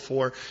available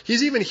for.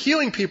 He's even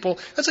healing people.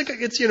 It's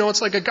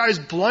like a guy's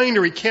blind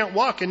or he can't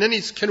walk, and then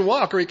he can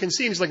walk or he can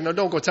see, and he's like, no,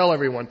 don't go tell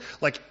everyone.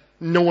 Like,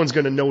 no one's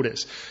going to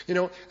notice.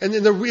 And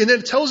then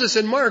it tells us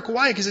in Mark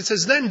why, because it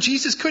says then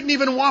Jesus couldn't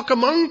even walk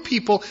among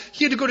people.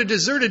 He had to go to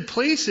deserted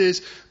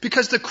places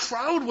because the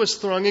crowd was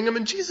thronging him,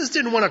 and Jesus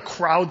didn't want a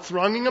crowd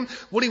thronging him.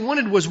 What he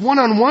wanted was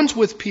one-on-ones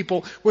with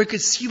people where he could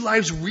see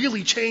lives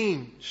really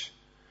change.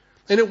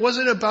 And it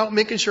wasn't about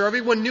making sure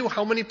everyone knew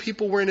how many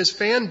people were in his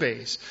fan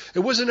base.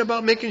 It wasn't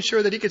about making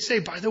sure that he could say,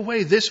 by the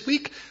way, this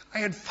week I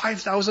had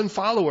 5,000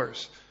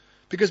 followers.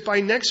 Because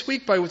by next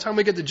week, by the time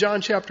we get to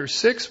John chapter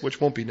 6, which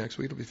won't be next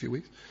week, it'll be a few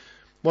weeks.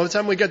 By the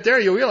time we get there,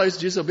 you'll realize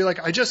Jesus will be like,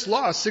 I just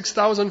lost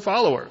 6,000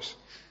 followers.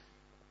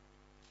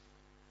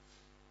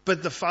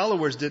 But the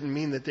followers didn't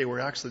mean that they were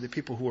actually the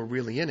people who were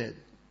really in it.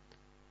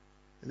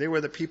 They were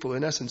the people,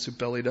 in essence, who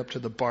bellied up to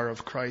the bar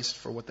of Christ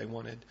for what they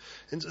wanted.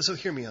 And so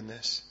hear me on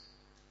this.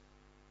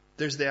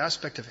 There's the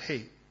aspect of,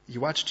 hey, you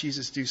watch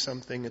Jesus do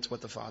something, it's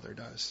what the Father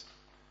does.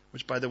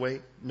 Which, by the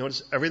way,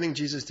 notice everything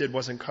Jesus did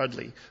wasn't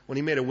cuddly. When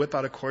he made a whip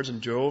out of cords and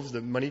drove the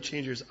money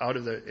changers out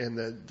of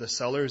the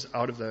sellers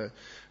out of the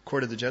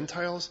court of the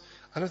Gentiles,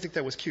 I don't think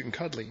that was cute and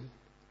cuddly.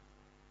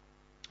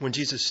 When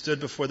Jesus stood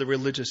before the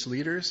religious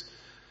leaders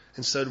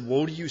and said,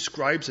 woe to you,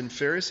 scribes and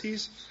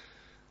Pharisees,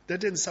 that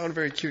didn't sound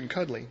very cute and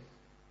cuddly.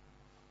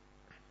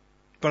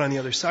 But on the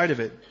other side of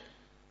it,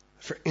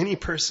 for any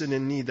person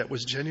in need that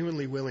was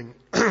genuinely willing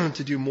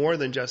to do more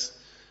than just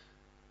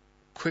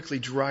quickly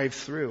drive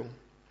through,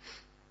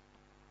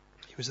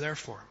 he was there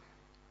for him.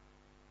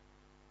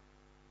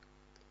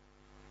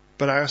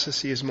 But I also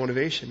see his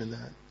motivation in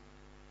that.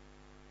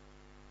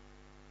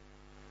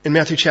 In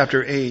Matthew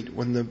chapter 8,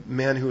 when the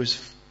man who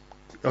is,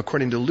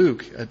 according to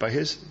Luke, by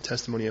his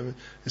testimony of it,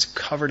 is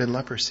covered in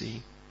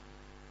leprosy,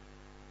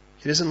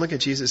 he doesn't look at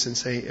Jesus and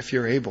say, if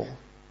you're able,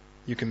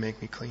 you can make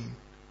me clean.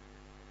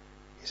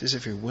 He says,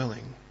 if you're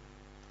willing.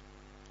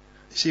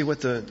 You see,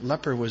 what the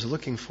leper was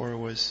looking for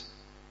was,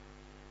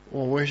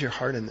 well, where's your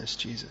heart in this,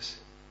 Jesus?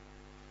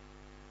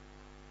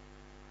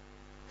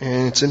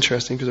 And it's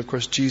interesting because, of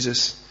course,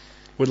 Jesus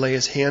would lay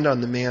his hand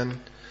on the man,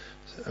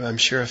 I'm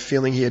sure a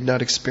feeling he had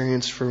not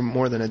experienced for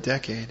more than a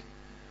decade.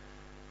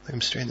 Look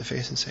him straight in the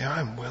face and say,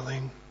 I'm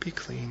willing, be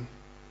clean.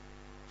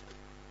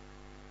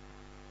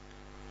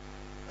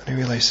 And I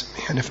realized,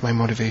 man, if my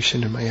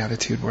motivation and my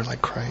attitude were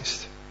like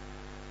Christ,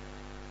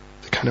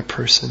 the kind of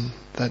person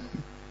that,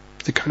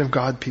 the kind of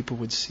God people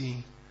would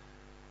see,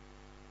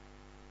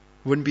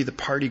 wouldn't be the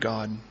party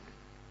God,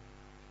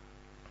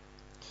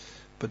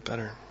 but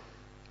better.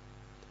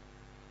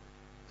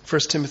 1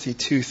 Timothy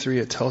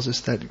 2:3, it tells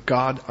us that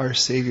God, our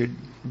Savior,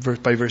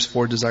 by verse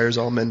 4, desires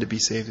all men to be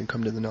saved and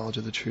come to the knowledge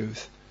of the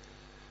truth.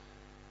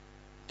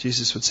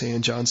 Jesus would say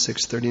in John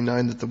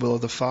 6:39 that the will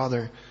of the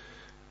Father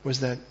was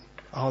that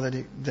all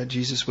that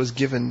Jesus was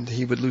given,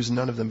 he would lose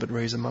none of them but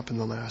raise them up in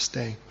the last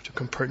day, which will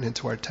come pertinent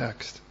to our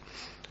text.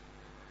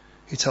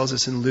 He tells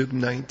us in Luke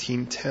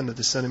 19:10 that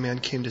the Son of Man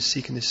came to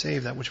seek and to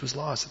save that which was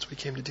lost. That's what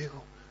he came to do.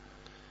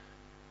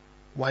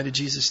 Why did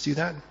Jesus do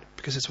that?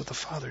 Because it's what the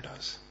Father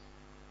does.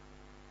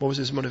 What was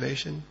his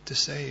motivation? To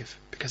save.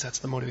 Because that's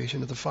the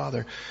motivation of the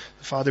Father.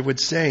 The Father would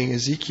say,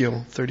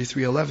 Ezekiel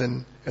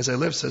 33:11, as I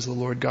live, says the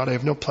Lord God, I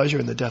have no pleasure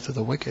in the death of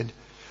the wicked,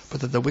 but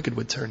that the wicked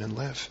would turn and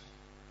live.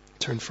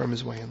 Turn from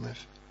his way and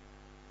live.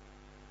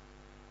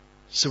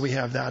 So we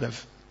have that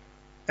of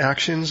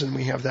actions and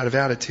we have that of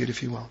attitude,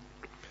 if you will.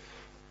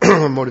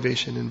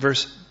 Motivation. In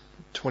verse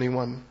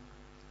 21.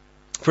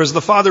 For as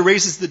the Father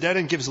raises the dead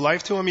and gives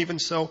life to him, even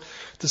so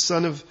the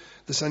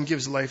Son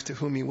gives life to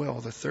whom he will.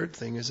 The third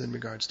thing is in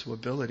regards to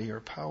ability or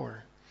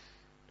power.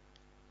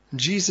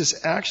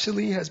 Jesus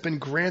actually has been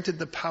granted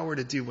the power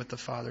to do what the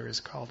Father has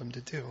called him to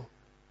do.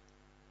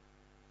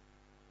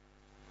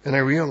 And I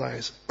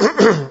realize,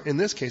 in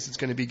this case, it's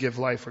going to be give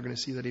life. We're going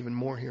to see that even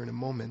more here in a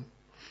moment.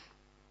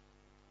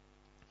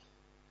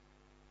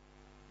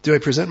 Do I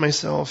present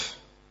myself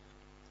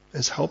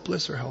as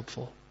helpless or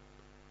helpful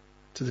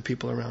to the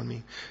people around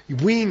me?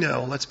 We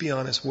know, let's be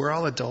honest, we're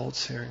all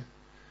adults here.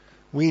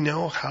 We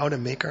know how to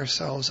make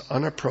ourselves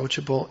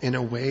unapproachable in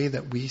a way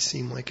that we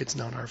seem like it's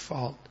not our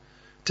fault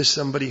to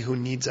somebody who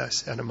needs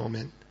us at a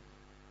moment.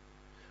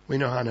 We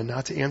know how to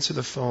not to answer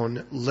the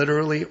phone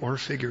literally or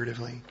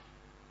figuratively.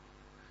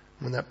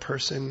 when that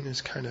person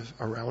is kind of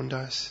around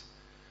us,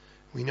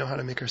 we know how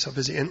to make ourselves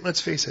busy. And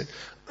let's face it,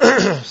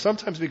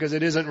 sometimes because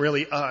it isn't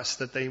really us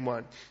that they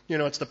want.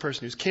 It's the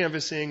person who's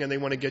canvassing and they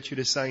want to get you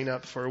to sign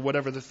up for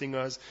whatever the thing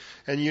was.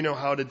 And you know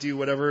how to do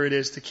whatever it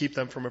is to keep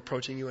them from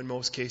approaching you in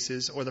most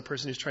cases. Or the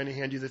person who's trying to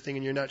hand you the thing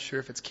and you're not sure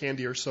if it's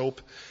candy or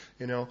soap,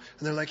 And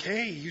they're like,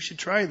 hey, you should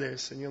try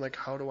this. And you're like,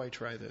 how do I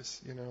try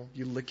this?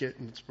 You lick it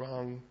and it's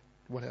wrong.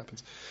 What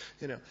happens?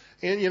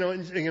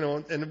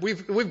 And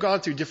we've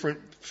gone through different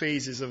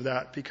phases of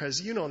that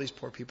because these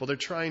poor people, they're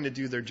trying to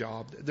do their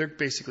job. They're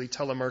basically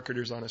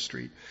telemarketers on a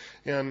street.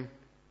 And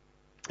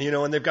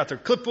they've got their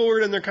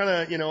clipboard and they're kind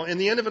of, in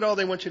the end of it all,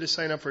 they want you to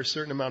sign up for a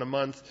certain amount a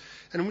month.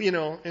 And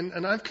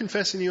and I'm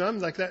confessing to you, I'm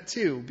like that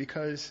too,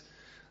 because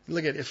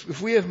look at,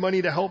 if we have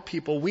money to help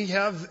people, we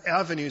have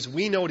avenues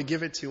we know to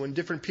give it to and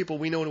different people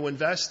we know to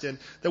invest in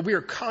that we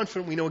are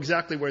confident we know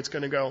exactly where it's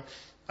going to go.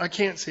 I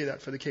can't say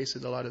that for the case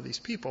of a lot of these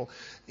people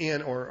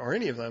or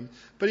any of them.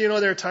 But,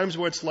 there are times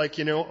where it's like,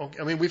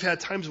 we've had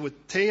times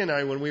with Tay and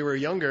I when we were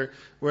younger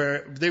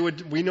where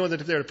we know that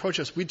if they would approach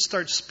us, we'd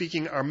start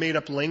speaking our made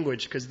up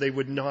language because they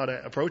would know how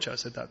to approach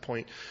us at that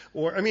point.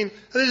 Or, this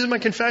is my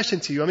confession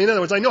to you. In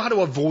other words, I know how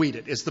to avoid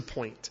it is the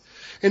point.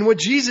 And what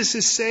Jesus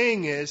is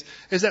saying is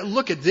that,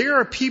 look, there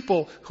are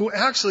people who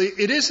actually,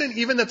 it isn't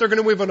even that they're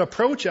going to even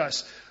approach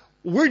us.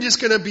 We're just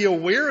going to be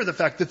aware of the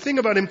fact. The thing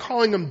about him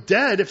calling them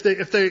dead,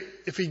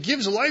 if he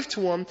gives life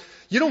to them,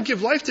 you don't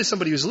give life to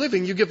somebody who's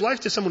living, you give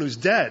life to someone who's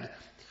dead.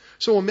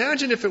 So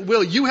imagine if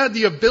you had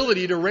the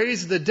ability to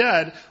raise the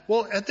dead.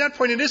 Well, at that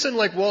point, it isn't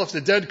like, well, if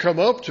the dead come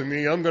up to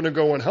me, I'm going to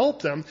go and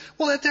help them.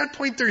 Well, at that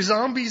point, they're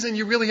zombies and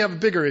you really have a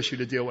bigger issue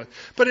to deal with.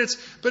 But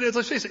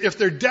let's face it, if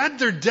they're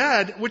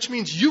dead, which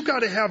means you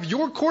got to have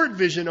your court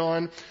vision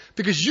on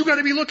because you got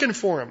to be looking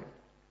for them.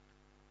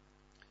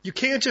 You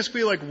can't just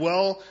be like,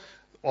 well,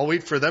 I'll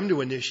wait for them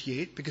to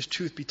initiate, because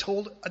truth be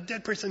told, a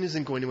dead person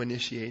isn't going to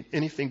initiate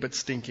anything but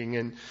stinking,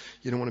 and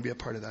you don't want to be a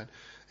part of that.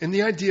 And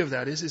the idea of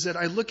that is that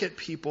I look at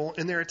people,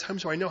 and there are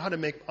times where I know how to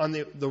make, on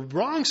the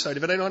wrong side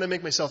of it, I know how to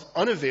make myself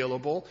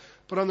unavailable,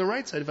 but on the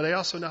right side of it, I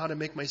also know how to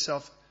make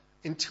myself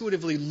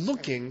intuitively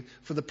looking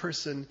for the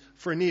person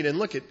for a need. And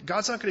look,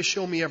 God's not going to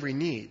show me every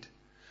need.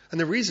 And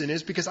the reason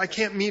is because I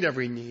can't meet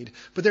every need.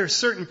 But there are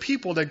certain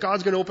people that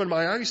God's going to open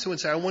my eyes to and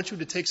say, I want you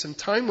to take some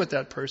time with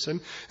that person.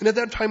 And at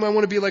that time I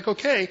want to be like,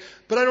 okay,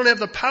 but I don't have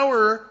the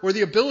power or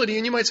the ability.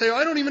 And you might say,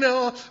 I don't even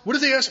know. What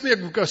if they ask me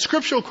a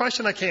scriptural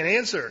question I can't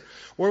answer?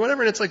 Or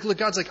whatever. And it's like, look,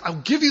 God's like, I'll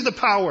give you the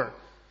power.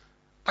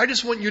 I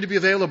just want you to be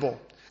available.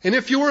 And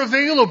if you're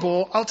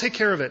available, I'll take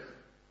care of it.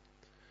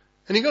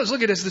 And he goes,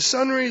 look, as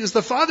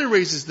the father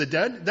raises the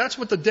dead, that's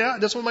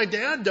what my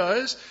dad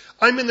does.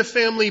 I'm in the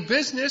family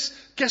business.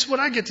 Guess what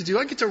I get to do?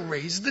 I get to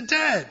raise the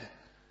dead.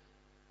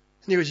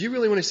 And he goes, you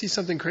really want to see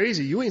something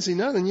crazy? You ain't seen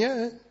nothing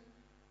yet.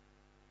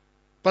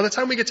 By the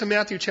time we get to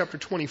Matthew chapter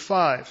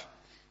 25,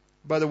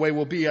 by the way,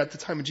 we'll be at the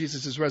time of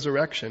Jesus'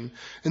 resurrection.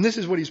 And this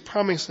is what he's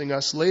promising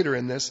us later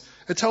in this.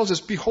 It tells us,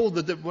 behold,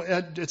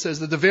 it says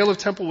that the veil of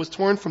temple was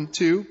torn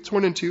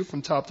in two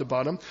from top to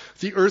bottom.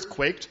 The earth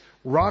quaked.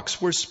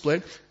 Rocks were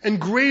split, and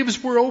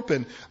graves were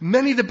opened.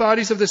 Many of the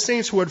bodies of the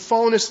saints who had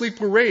fallen asleep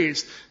were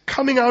raised.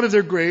 Coming out of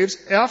their graves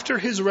after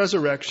his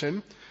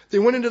resurrection, they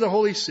went into the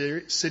holy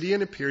city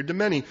and appeared to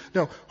many.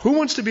 Now, who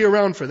wants to be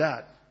around for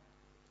that?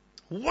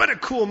 What a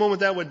cool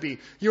moment that would be.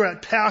 You're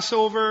at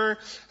Passover,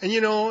 and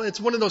it's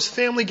one of those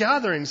family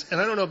gatherings.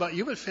 And I don't know about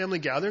you, but family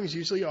gatherings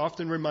usually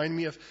often remind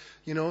me of,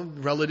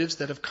 relatives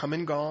that have come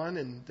and gone,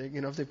 and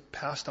they've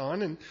passed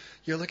on, and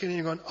you're looking and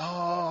you're going,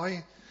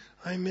 oh,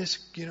 I miss,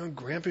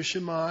 Grandpa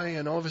Shemai,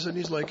 and all of a sudden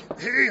he's like,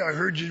 hey, I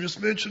heard you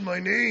just mention my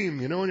name,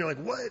 and you're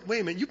like, what?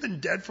 Wait a minute, you've been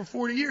dead for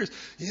 40 years.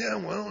 Yeah,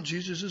 well,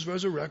 Jesus is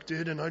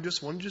resurrected, and I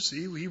just wanted to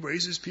see he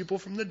raises people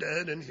from the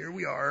dead, and here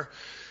we are.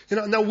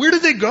 Now where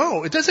did they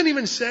go? It doesn't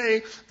even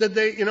say that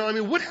they,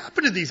 what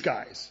happened to these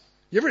guys?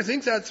 You ever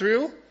think that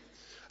through?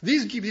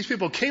 These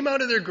people came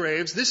out of their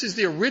graves. This is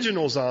the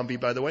original zombie,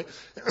 by the way,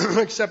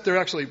 except they're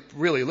actually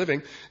really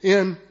living,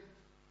 and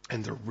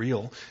they're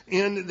real.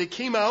 And they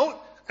came out,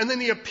 and then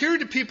they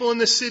appeared to people in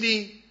the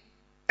city,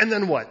 and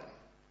then what?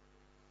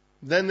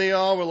 Then they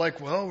all were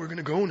like, well, we're going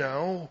to go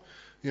now.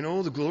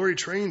 The glory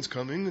train's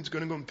coming. It's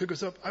going to go and pick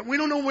us up. We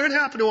don't know what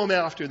happened to them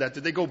after that.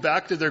 Did they go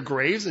back to their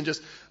graves and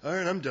just, all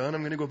right, I'm done.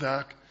 I'm going to go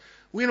back.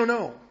 We don't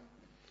know.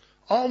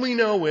 All we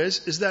know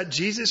is that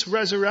Jesus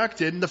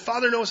resurrected, and the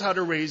Father knows how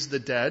to raise the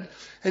dead,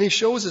 and he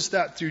shows us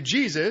that through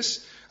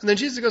Jesus. And then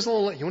Jesus goes,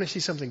 oh, you want to see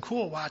something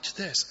cool? Watch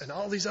this. And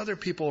all these other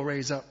people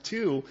raise up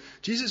too.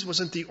 Jesus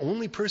wasn't the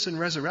only person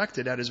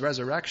resurrected at his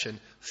resurrection.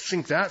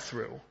 Think that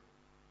through.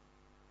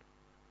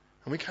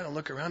 And we kind of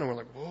look around and we're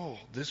like, whoa,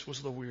 this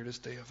was the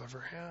weirdest day I've ever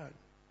had.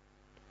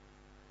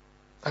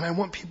 And I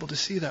want people to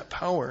see that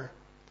power.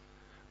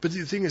 But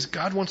the thing is,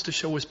 God wants to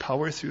show his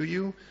power through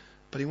you,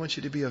 but he wants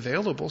you to be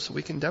available so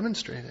we can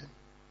demonstrate it.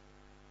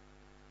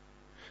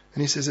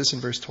 And he says this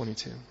in verse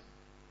 22.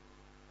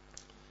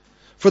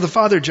 For the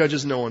Father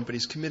judges no one, but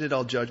he's committed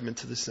all judgment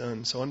to the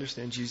Son. So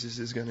understand, Jesus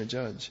is going to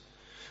judge.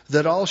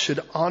 That all should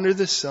honor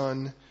the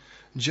Son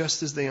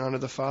just as they honor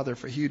the Father.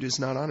 For he who does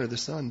not honor the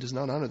Son does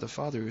not honor the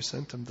Father who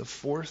sent him. The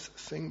fourth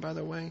thing, by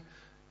the way,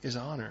 is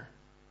honor.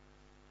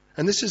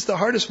 And this is the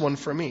hardest one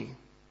for me.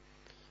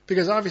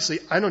 Because obviously,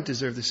 I don't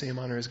deserve the same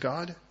honor as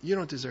God. You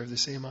don't deserve the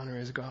same honor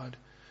as God.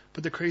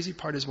 But the crazy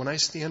part is when I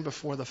stand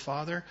before the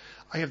Father,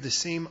 I have the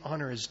same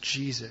honor as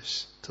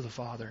Jesus to the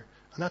Father.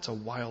 And that's a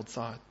wild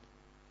thought.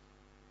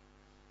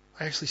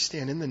 I actually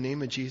stand in the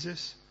name of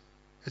Jesus.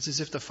 It's as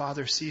if the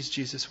Father sees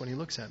Jesus when he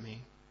looks at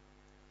me.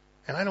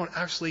 And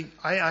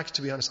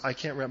to be honest, I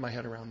can't wrap my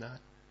head around that.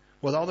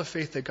 With all the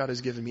faith that God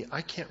has given me,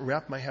 I can't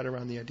wrap my head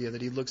around the idea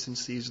that he looks and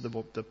sees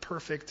the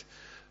perfect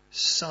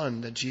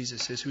Son that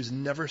Jesus is, who's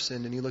never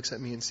sinned, and he looks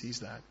at me and sees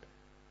that.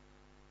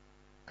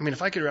 I mean,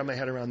 if I could wrap my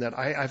head around that,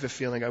 I have a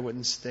feeling I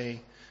wouldn't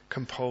stay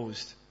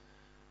composed.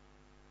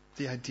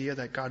 The idea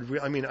that God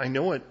I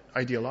know it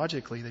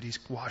ideologically, that he's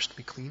washed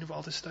me clean of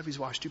all this stuff. He's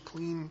washed you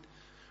clean.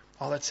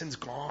 All that sin's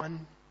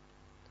gone.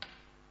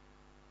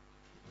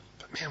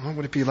 But man, what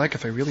would it be like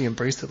if I really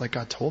embraced it like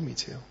God told me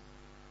to?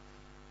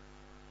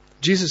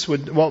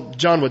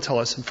 John would tell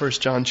us in 1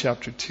 John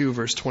chapter 2,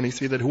 verse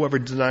 23, that whoever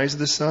denies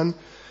the Son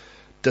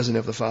doesn't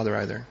have the Father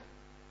either.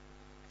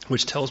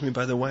 Which tells me,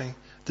 by the way,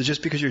 that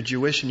just because you're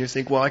Jewish and you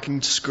think, well, I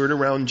can skirt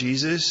around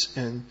Jesus,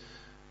 and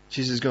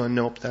Jesus is going,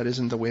 nope, that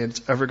isn't the way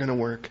it's ever going to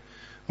work.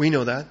 We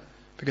know that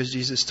because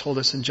Jesus told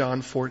us in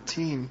John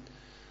 14,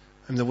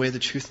 I'm the way, the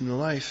truth, and the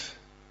life.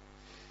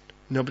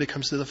 Nobody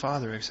comes to the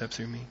Father except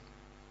through me.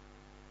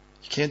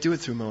 You can't do it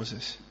through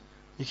Moses.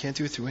 You can't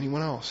do it through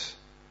anyone else.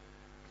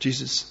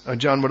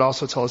 John would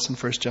also tell us in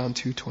 1 John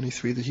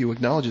 2:23 that he who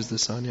acknowledges the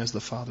Son has the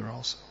Father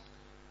also.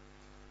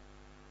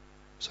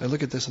 So I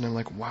look at this and I'm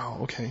like,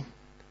 wow, okay.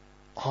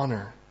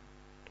 Honor.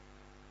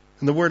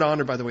 And the word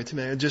honor, by the way, to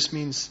me, it just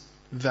means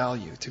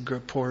value, to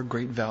pour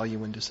great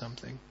value into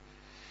something.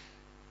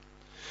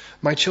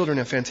 My children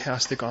have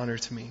fantastic honor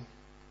to me.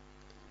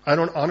 I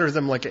don't honor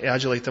them like I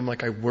adulate them,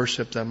 like I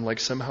worship them, like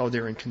somehow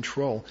they're in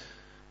control.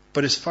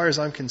 But as far as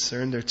I'm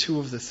concerned, they're two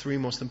of the three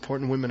most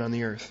important women on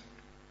the earth.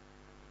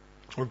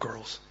 Or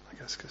girls, I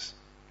guess, because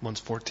one's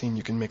 14,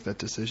 you can make that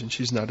decision.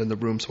 She's not in the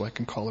room, so I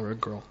can call her a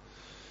girl.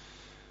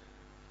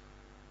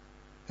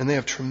 And they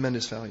have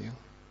tremendous value.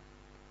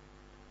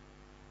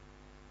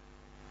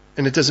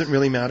 And it doesn't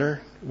really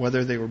matter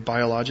whether they were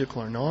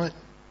biological or not.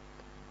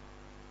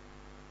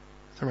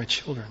 They're my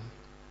children.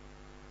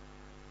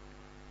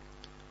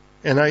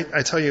 And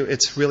I tell you,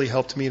 it's really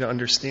helped me to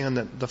understand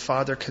that the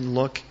Father can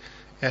look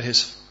at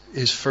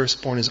his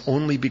firstborn, his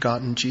only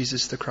begotten,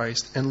 Jesus the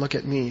Christ, and look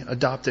at me,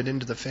 adopted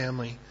into the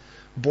family,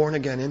 born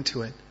again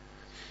into it,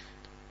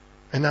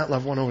 and not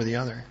love one over the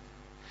other.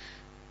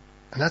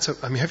 And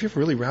have you ever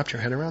really wrapped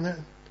your head around that?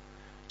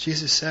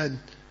 Jesus said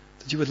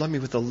that you would love me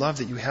with the love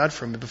that you had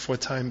for me before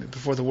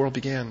the world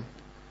began.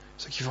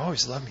 It's like, you've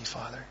always loved me,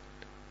 Father.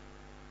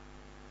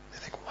 I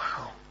think,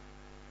 wow.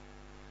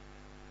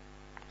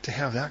 To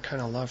have that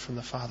kind of love from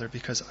the Father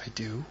because I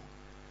do.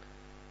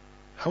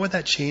 How would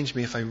that change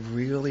me if I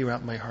really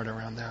wrap my heart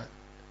around that?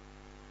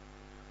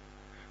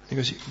 He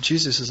goes,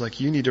 Jesus is like,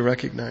 you need to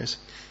recognize.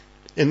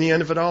 In the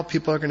end of it all,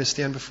 people are going to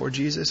stand before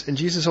Jesus. And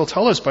Jesus will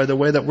tell us, by the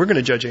way, that we're going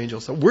to judge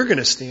angels, that we're going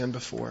to stand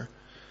before.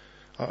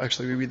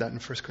 Actually, we read that in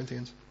 1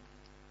 Corinthians.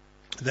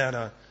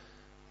 That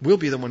we'll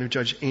be the one who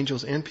judge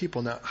angels and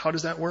people. Now, how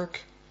does that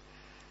work?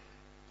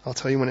 I'll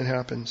tell you when it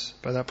happens.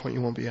 By that point,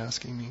 you won't be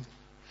asking me.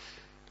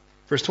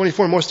 Verse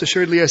 24, most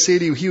assuredly I say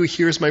to you, he who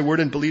hears my word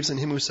and believes in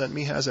him who sent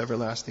me has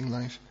everlasting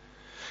life.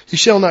 He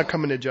shall not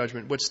come into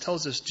judgment, which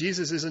tells us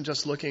Jesus isn't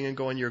just looking and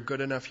going, you're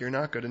good enough, you're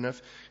not good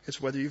enough.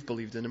 It's whether you've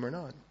believed in him or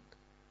not.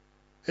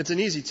 It's an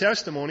easy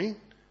testimony.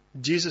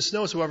 Jesus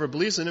knows whoever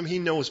believes in him, he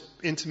knows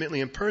intimately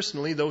and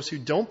personally. Those who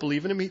don't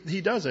believe in him, he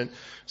doesn't.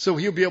 So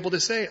he'll be able to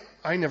say,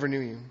 I never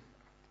knew you.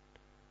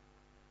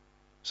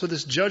 So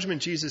this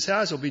judgment Jesus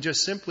has will be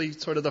just simply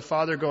sort of the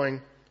Father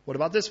going, what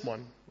about this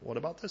one? What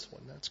about this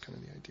one? That's kind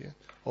of the idea.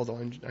 Although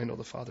I know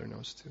the Father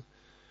knows too.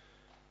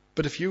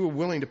 But if you are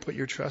willing to put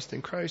your trust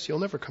in Christ, you'll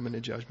never come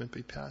into judgment, but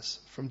you pass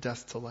from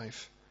death to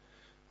life,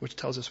 which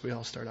tells us we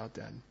all start out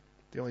dead.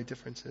 The only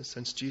difference is,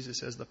 since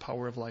Jesus has the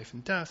power of life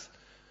and death,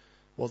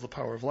 well, the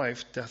power of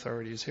life, death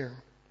already is here.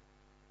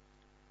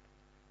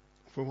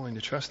 If we're willing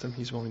to trust him,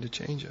 he's willing to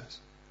change us.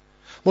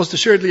 Most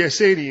assuredly I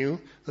say to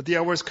you that the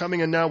hour is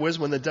coming and now is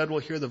when the dead will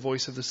hear the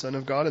voice of the Son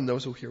of God, and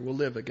those who hear will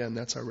live. Again,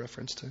 that's our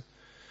reference to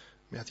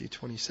Matthew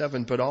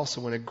 27, but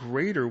also in a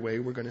greater way,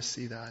 we're going to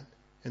see that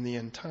in the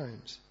end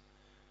times.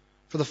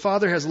 For the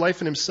Father has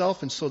life in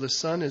himself, and so the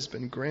Son has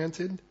been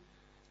granted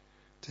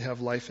to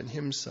have life in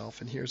himself.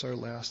 And here's our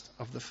last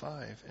of the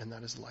five, and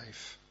that is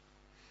life.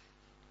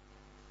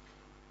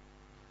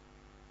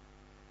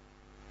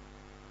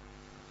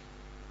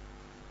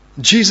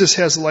 Jesus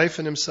has life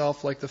in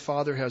himself like the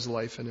Father has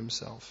life in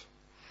himself.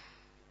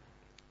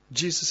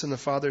 Jesus and the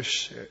Father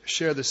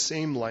share the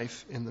same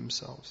life in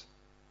themselves.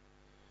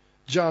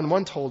 John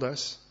 1 told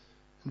us,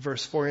 in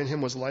verse 4, in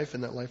him was life,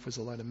 and that life was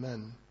the light of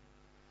men.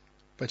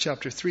 By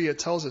chapter 3, it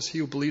tells us, he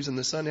who believes in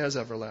the Son has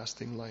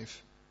everlasting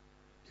life.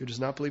 He who does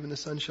not believe in the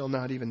Son shall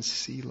not even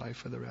see life,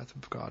 for the wrath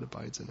of God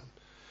abides in him.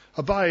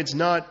 abides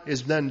not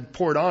is then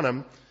poured on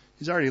him,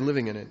 he's already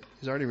living in it.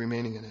 He's already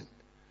remaining in it.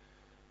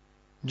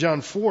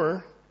 John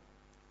 4,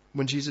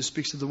 when Jesus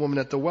speaks to the woman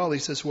at the well, he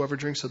says, whoever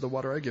drinks of the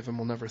water I give him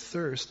will never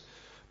thirst,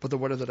 but the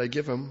water that I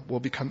give him will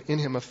become in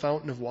him a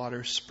fountain of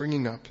water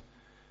springing up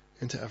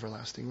into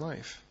everlasting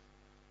life.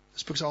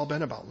 This book's all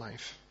been about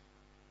life.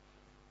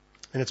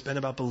 And it's been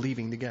about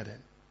believing to get it.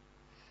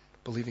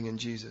 Believing in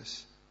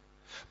Jesus.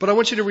 But I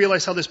want you to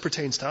realize how this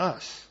pertains to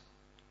us.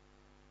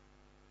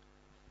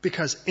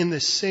 Because in the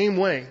same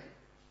way,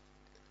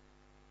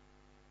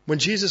 when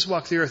Jesus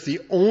walked the earth, the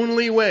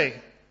only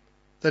way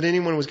that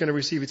anyone was going to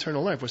receive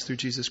eternal life was through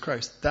Jesus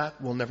Christ. That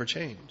will never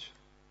change.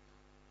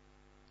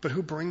 But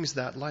who brings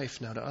that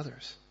life now to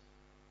others?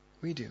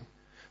 We do.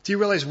 Do you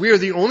realize we are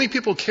the only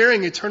people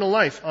carrying eternal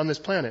life on this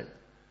planet?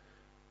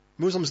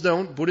 Muslims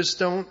don't, Buddhists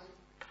don't,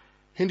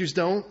 Hindus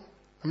don't.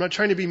 I'm not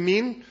trying to be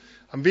mean.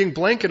 I'm being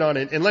blanket on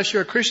it. Unless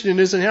you're a Christian,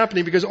 it isn't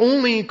happening because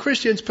only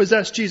Christians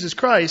possess Jesus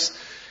Christ,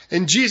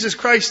 and Jesus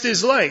Christ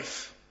is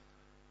life.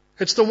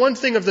 It's the one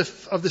thing of the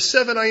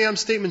 7 I am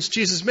statements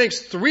Jesus makes,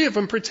 3 of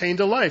them pertain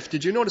to life.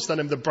 Did you notice that?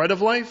 I'm the bread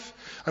of life,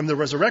 I'm the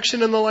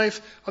resurrection and the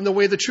life, I'm the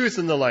way, the truth,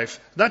 and the life.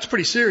 That's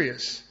pretty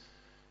serious.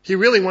 He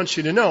really wants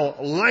you to know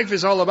life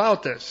is all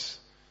about this.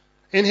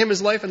 In him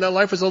is life, and that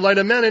life is the light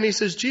of men. And he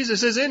says,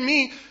 Jesus is in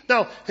me.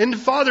 Now, in the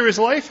Father is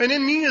life, and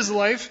in me is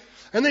life.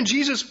 And then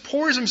Jesus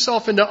pours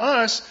himself into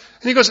us,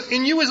 and he goes,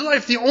 in you is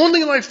life. The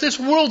only life this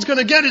world's going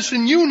to get is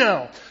in you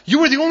now. You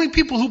are the only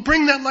people who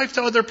bring that life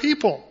to other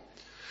people.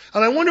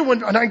 And I wonder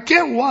and I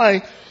get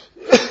why,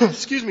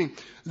 excuse me,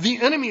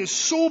 the enemy is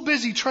so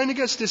busy trying to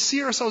get us to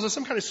see ourselves as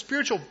some kind of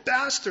spiritual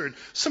bastard,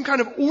 some kind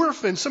of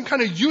orphan, some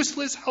kind of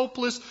useless,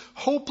 helpless,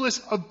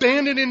 hopeless,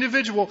 abandoned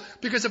individual.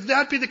 Because if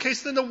that be the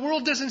case, then the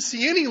world doesn't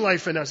see any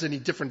life in us any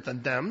different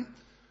than them.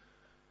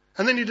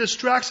 And then he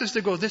distracts us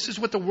to go, this is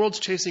what the world's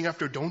chasing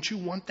after. Don't you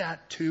want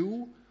that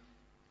too?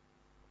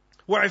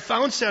 Where I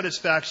found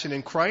satisfaction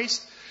in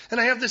Christ,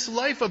 and I have this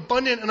life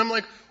abundant, and I'm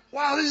like,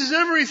 wow, this is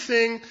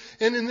everything,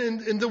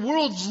 and the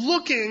world's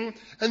looking,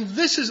 and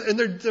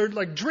they're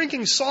like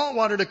drinking salt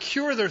water to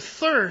cure their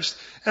thirst,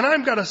 and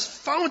I've got a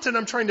fountain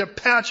I'm trying to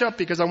patch up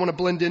because I want to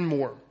blend in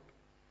more.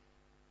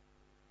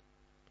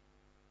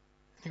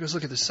 He goes,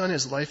 look, the Son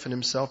is life in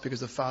himself because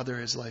the Father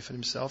is life in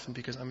himself, and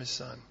because I'm his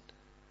Son.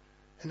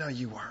 And now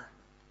you are.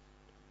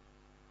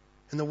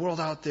 And the world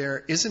out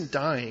there isn't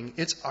dying,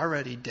 it's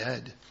already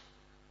dead.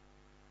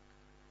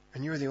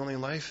 And you're the only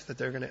life that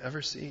they're going to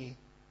ever see.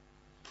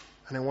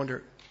 And I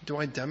wonder, do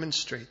I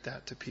demonstrate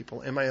that to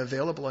people? Am I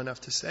available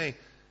enough to say,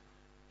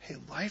 hey,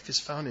 life is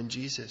found in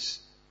Jesus.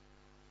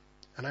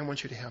 And I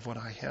want you to have what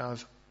I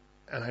have.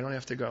 And I don't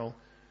have to go.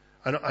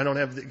 I don't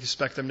have to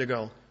expect them to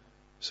go,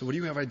 so what do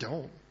you have I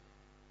don't?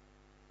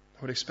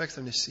 I would expect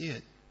them to see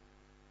it.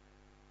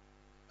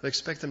 I'd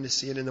expect them to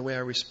see it in the way I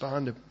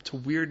respond to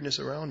weirdness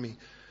around me.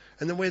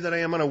 And the way that I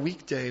am on a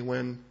weekday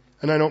when,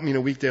 and I don't mean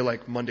a weekday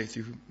like Monday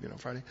through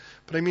Friday,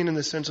 but I mean in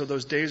the sense of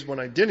those days when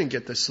I didn't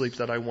get the sleep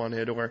that I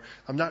wanted, or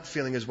I'm not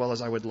feeling as well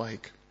as I would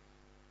like,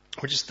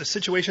 or just the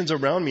situations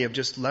around me have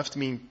just left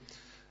me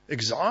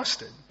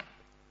exhausted.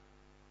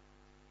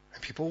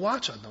 And people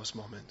watch on those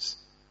moments.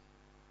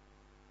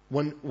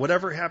 When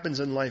whatever happens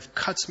in life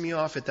cuts me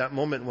off at that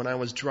moment when I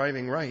was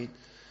driving right,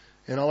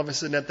 and all of a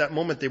sudden at that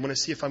moment they want to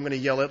see if I'm going to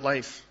yell at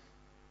life,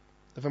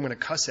 if I'm going to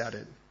cuss at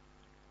it.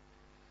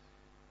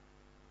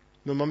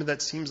 The moment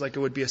that seems like it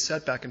would be a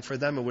setback, and for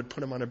them it would put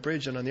them on a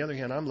bridge, and on the other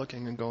hand I'm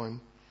looking and going,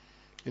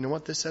 you know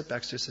what, this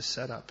setback's just a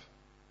setup.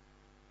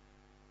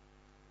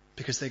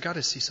 Because they got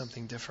to see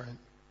something different.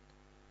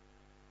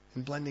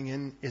 And blending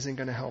in isn't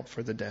going to help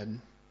for the dead.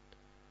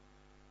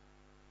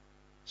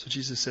 So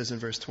Jesus says in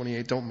verse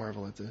 28, don't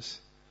marvel at this.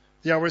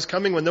 The hour is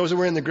coming when those who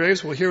are in the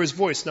graves will hear his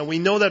voice. Now we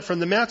know that from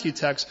the Matthew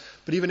text,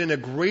 but even in a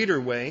greater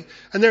way.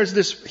 And there's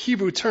this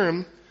Hebrew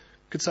term,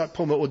 Ketzat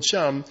Pomat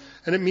Udsham,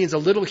 and it means a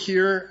little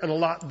here and a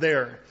lot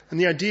there. And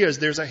the idea is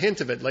there's a hint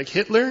of it. Like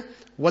Hitler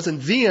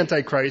wasn't the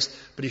Antichrist,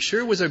 but he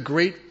sure was a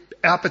great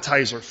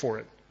appetizer for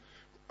it.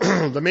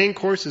 The main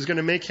course is going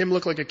to make him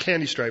look like a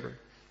candy striper.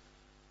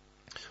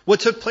 What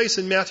took place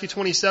in Matthew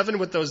 27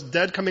 with those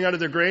dead coming out of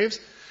their graves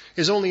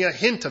is only a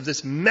hint of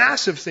this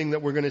massive thing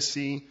that we're going to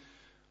see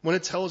when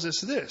it tells us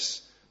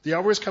this. The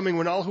hour is coming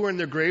when all who are in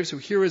their graves who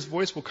hear his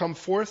voice will come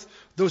forth,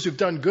 those who've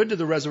done good to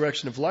the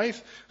resurrection of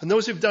life, and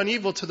those who've done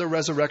evil to the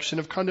resurrection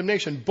of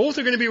condemnation. Both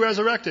are going to be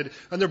resurrected,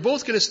 and they're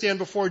both going to stand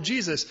before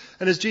Jesus.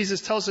 And as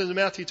Jesus tells us in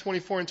Matthew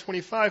 24 and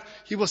 25,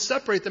 he will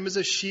separate them as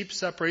a sheep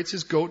separates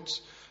his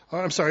goats.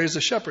 As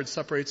a shepherd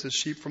separates his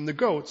sheep from the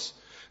goats.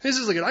 He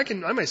says, look,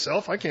 I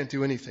myself can't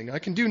do anything. I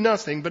can do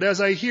nothing, but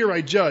as I hear,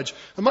 I judge.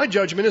 And my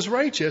judgment is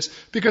righteous,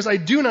 because I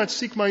do not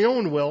seek my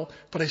own will,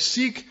 but I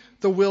seek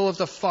the will of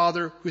the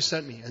Father who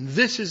sent me. And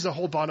this is the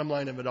whole bottom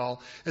line of it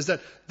all, is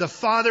that the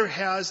Father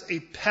has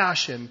a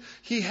passion.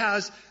 He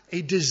has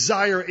a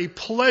desire, a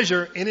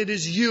pleasure, and it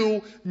is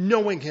you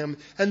knowing him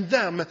and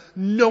them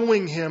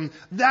knowing him.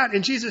 That,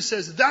 and Jesus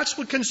says, that's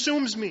what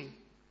consumes me.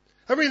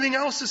 Everything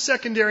else is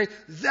secondary.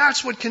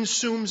 That's what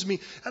consumes me.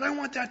 And I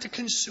want that to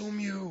consume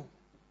you.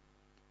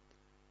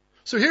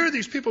 So here are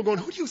these people going,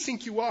 who do you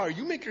think you are?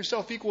 You make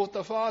yourself equal with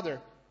the Father.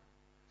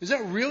 Is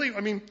that really?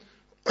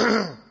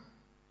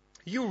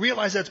 You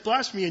realize that's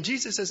blasphemy. And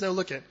Jesus says, now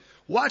look at,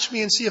 watch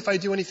me and see if I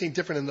do anything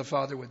different than the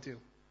Father would do.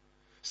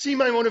 See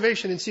my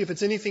motivation and see if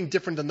it's anything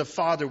different than the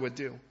Father would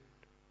do.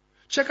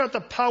 Check out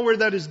the power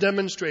that is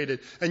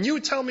demonstrated. And you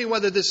tell me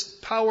whether this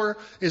power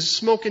is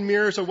smoke and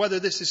mirrors or whether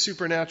this is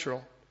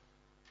supernatural.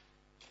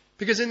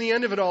 Because in the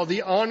end of it all,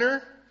 the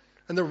honor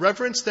and the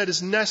reverence that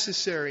is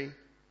necessary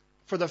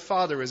for the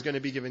Father is going to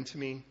be given to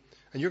me.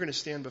 And you're going to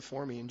stand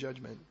before me in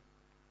judgment.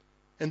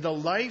 And the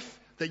life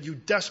that you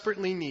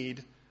desperately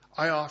need,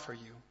 I offer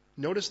you.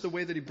 Notice the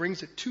way that he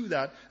brings it to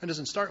that and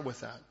doesn't start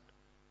with that.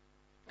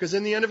 Because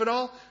in the end of it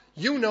all,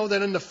 you know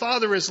that in the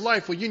Father is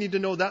life. Well, you need to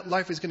know that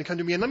life is going to come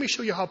to me. And let me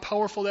show you how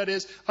powerful that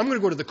is. I'm going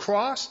to go to the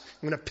cross.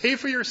 I'm going to pay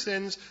for your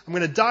sins. I'm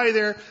going to die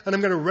there. And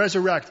I'm going to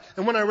resurrect.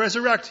 And when I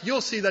resurrect,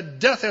 you'll see that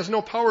death has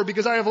no power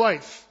because I have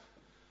life.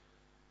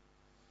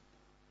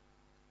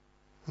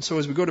 And so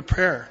as we go to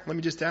prayer, let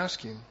me just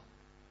ask you.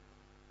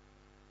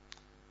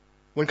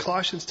 When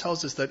Colossians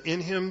tells us that in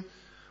him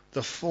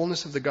the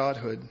fullness of the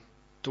Godhood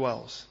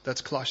dwells.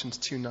 That's Colossians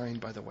 2:9,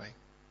 by the way.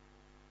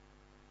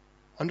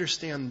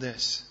 Understand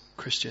this,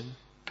 Christian,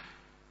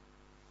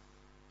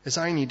 as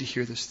I need to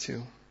hear this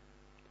too.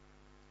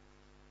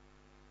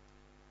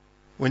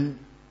 When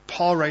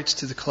Paul writes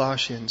to the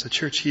Colossians, a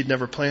church he had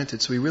never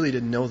planted, so he really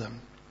didn't know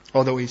them.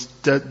 Although he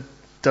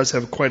does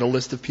have quite a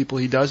list of people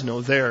he does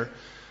know there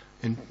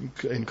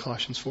in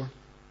Colossians 4.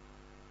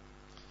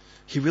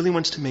 He really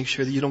wants to make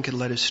sure that you don't get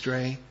led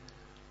astray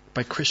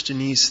by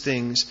Christianese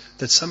things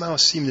that somehow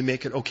seem to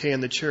make it okay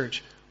in the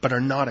church, but are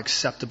not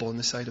acceptable in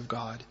the sight of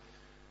God.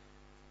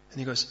 And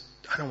he goes,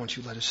 I don't want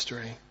you led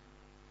astray.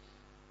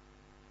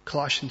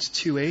 Colossians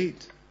 2:8,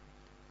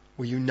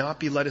 will you not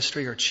be led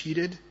astray or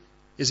cheated,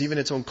 is even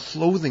its own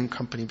clothing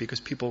company because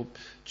people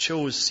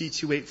chose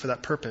C2:8 for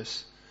that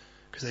purpose.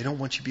 Because they don't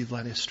want you to be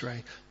led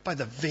astray by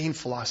the vain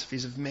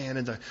philosophies of man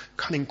and the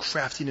cunning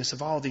craftiness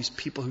of all these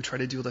people who try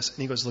to do this. And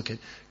he goes, look,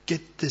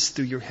 get this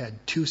through your head.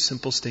 2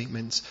 simple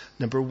statements.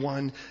 Number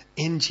 1,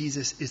 in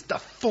Jesus is the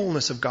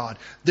fullness of God.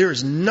 There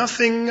is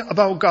nothing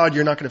about God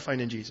you're not going to find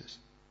in Jesus.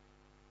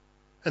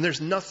 And there's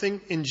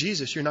nothing in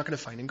Jesus you're not going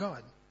to find in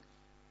God.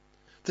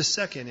 The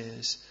second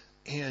is,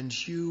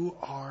 and you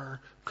are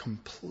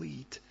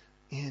complete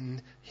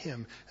in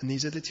him. And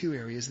these are the 2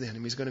 areas the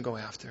enemy's going to go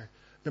after.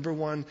 Number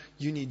 1,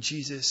 you need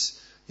Jesus.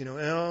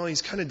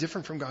 He's kind of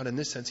different from God in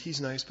this sense.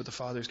 He's nice, but the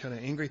Father's kind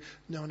of angry.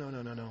 No.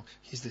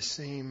 He's the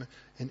same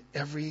in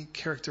every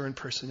character and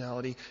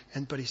personality.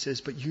 But he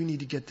says, but you need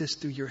to get this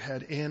through your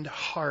head and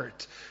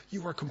heart.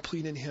 You are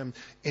complete in him.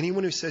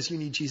 Anyone who says you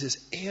need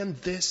Jesus and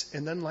this,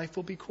 and then life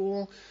will be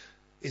cool,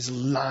 is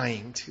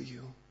lying to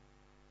you.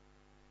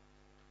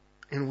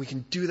 And we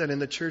can do that in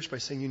the church by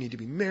saying you need to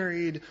be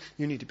married,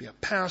 you need to be a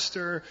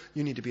pastor,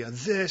 you need to be a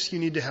this, you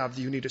need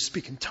to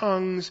speak in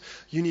tongues,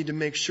 you need to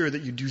make sure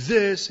that you do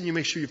this, and you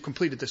make sure you've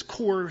completed this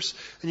course,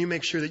 and you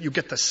make sure that you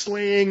get the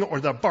slaying or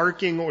the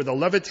barking or the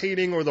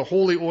levitating or the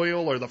holy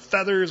oil or the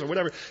feathers or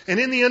whatever. And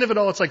in the end of it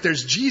all, it's like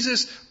there's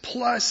Jesus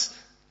plus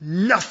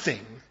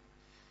nothing.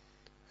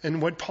 And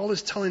what Paul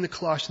is telling the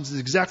Colossians is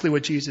exactly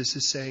what Jesus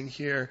is saying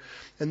here.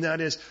 And that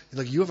is,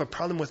 like, you have a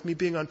problem with me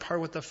being on par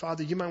with the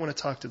Father. You might want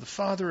to talk to the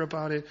Father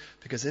about it,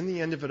 because in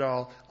the end of it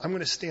all, I'm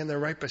going to stand there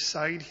right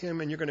beside him,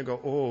 and you're going to go,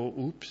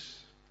 oh, oops.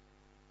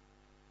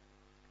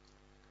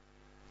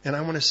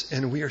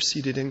 And we are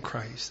seated in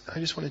Christ. I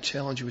just want to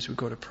challenge you as we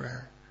go to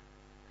prayer.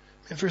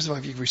 And first of all,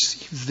 if you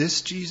receive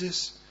this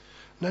Jesus,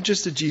 not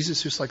just the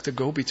Jesus who's like the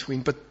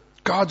go-between, but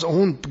God's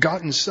own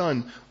begotten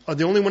Son,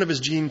 the only one of his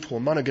gene pool,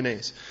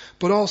 monogenes.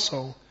 But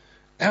also,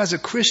 as a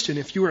Christian,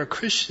 if you are a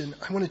Christian,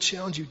 I want to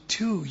challenge you,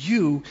 do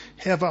you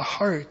have a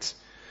heart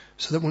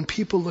so that when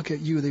people look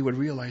at you, they would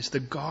realize the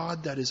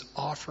God that is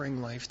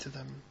offering life to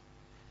them.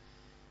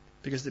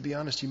 Because to be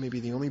honest, you may be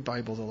the only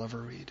Bible they'll ever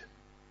read.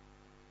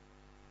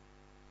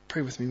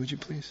 Pray with me, would you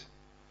please?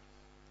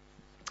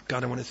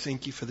 God, I want to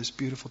thank you for this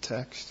beautiful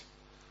text.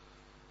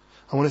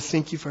 I want to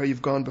thank you for how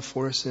you've gone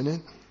before us in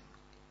it.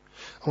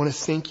 I want to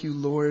thank you,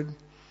 Lord,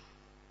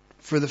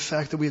 for the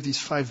fact that we have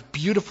these 5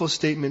 beautiful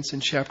statements in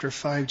chapter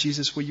 5.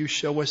 Jesus, will you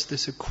show us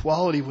this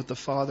equality with the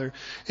Father?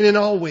 And in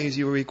all ways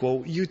you are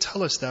equal. You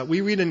tell us that.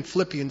 We read in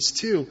Philippians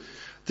 2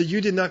 that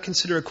you did not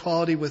consider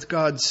equality with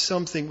God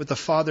something with the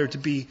Father to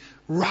be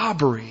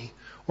robbery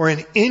or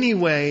in any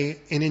way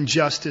an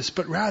injustice,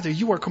 but rather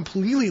you are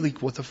completely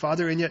equal with the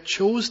Father and yet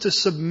chose to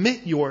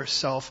submit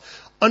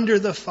yourself under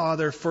the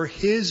Father for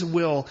his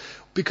will,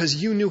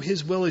 because you knew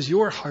his will is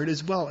your heart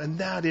as well. And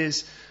that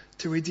is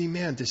to redeem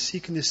man, to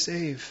seek and to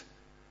save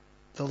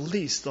the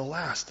least, the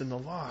last, and the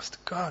lost.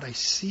 God, I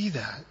see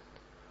that.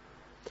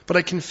 But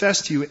I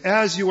confess to you,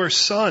 as your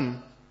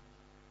Son,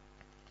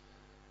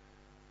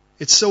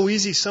 it's so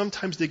easy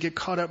sometimes to get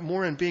caught up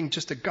more in being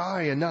just a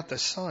guy and not the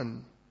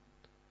Son.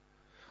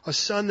 A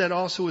son that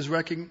also is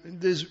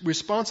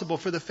responsible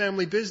for the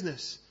family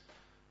business,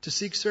 to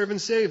seek, serve,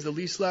 and save the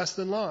least, last,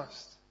 and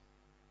lost.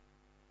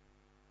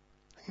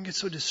 I can get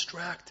so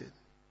distracted.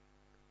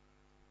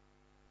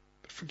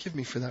 Forgive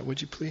me for that,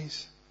 would you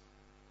please?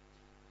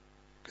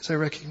 Because I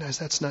recognize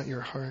that's not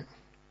your heart.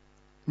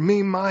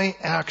 May my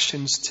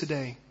actions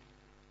today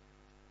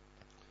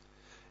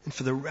and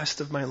for the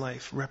rest of my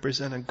life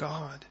represent a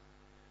God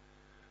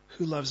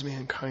who loves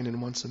mankind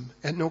and wants them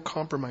at no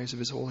compromise of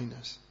his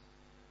holiness.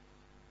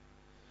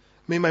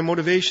 May my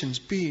motivations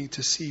be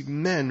to see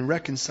men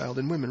reconciled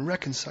and women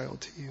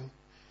reconciled to you.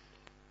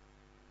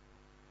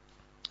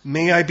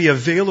 May I be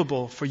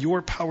available for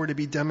your power to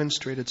be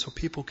demonstrated so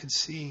people can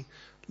see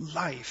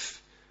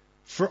life.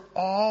 For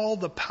all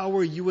the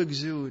power you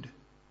exude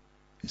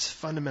is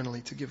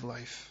fundamentally to give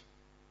life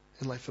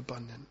and life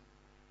abundant.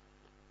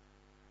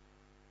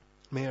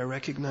 May I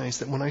recognize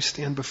that when I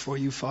stand before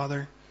you,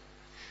 Father,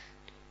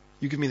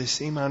 you give me the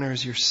same honor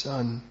as your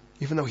Son,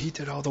 even though he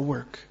did all the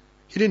work.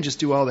 He didn't just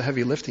do all the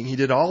heavy lifting, he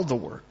did all the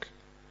work.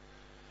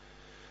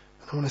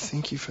 And I want to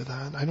thank you for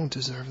that. I don't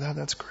deserve that.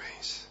 That's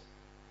grace.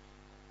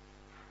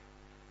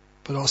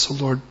 But also,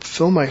 Lord,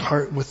 fill my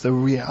heart with the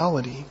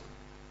reality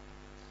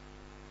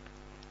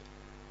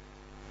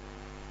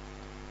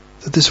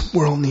that this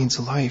world needs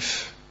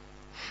life.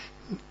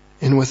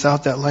 And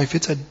without that life,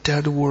 it's a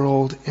dead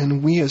world.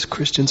 And we as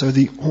Christians are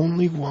the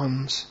only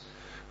ones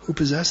who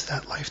possess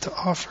that life to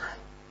offer.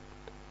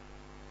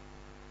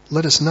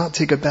 Let us not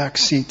take a back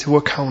seat to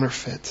a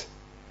counterfeit,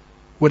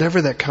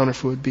 whatever that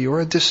counterfeit would be,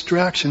 or a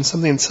distraction,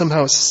 something that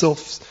somehow still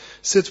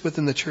sits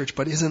within the church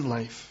but isn't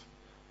life.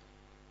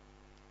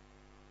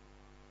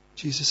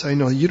 Jesus, I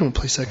know you don't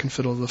play second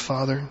fiddle to the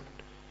Father.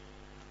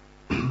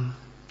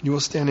 You will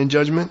stand in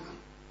judgment.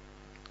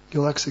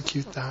 You'll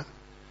execute that.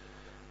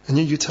 And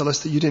yet you tell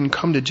us that you didn't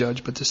come to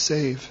judge, but to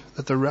save,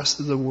 that the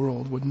rest of the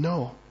world would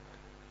know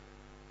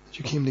that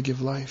you came to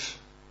give life.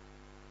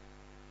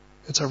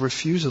 It's our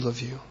refusal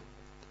of you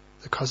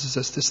that causes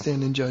us to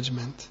stand in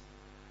judgment.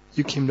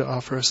 You came to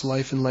offer us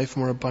life and life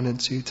more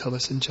abundant, so you tell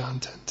us in John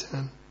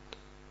 10:10.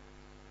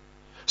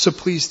 So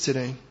please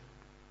today,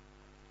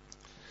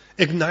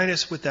 ignite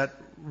us with that,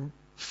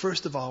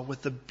 first of all,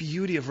 with the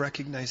beauty of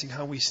recognizing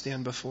how we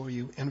stand before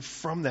you. And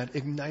from that,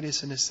 ignite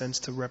us in a sense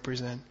to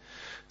represent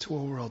to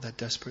a world that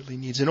desperately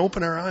needs. And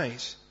open our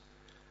eyes.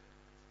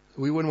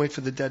 We wouldn't wait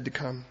for the dead to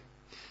come,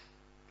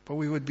 but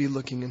we would be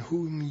looking in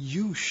whom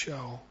you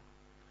shall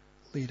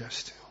lead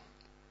us to.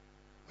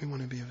 We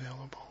want to be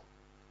available.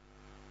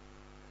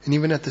 And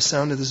even at the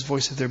sound of this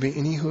voice, if there be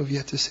any who have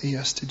yet to say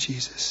yes to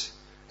Jesus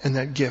and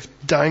that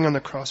gift, dying on the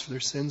cross for their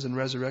sins and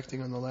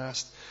resurrecting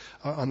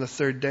on the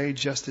third day,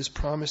 just as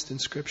promised in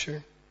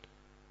Scripture,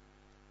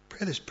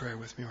 pray this prayer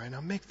with me right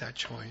now. Make that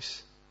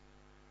choice.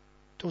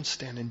 Don't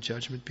stand in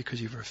judgment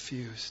because you've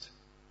refused.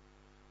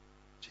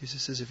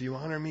 Jesus says, if you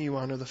honor me, you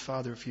honor the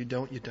Father. If you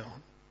don't, you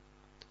don't.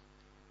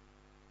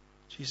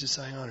 Jesus,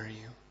 I honor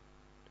you.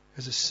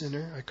 As a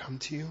sinner, I come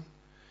to you,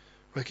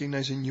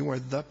 recognizing you are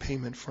the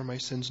payment for my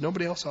sins.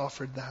 Nobody else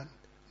offered that.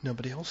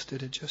 Nobody else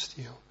did it, just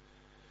you.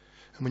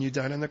 And when you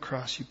died on the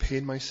cross, you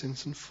paid my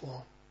sins in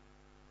full.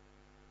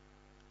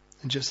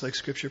 And just like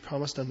Scripture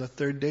promised, on the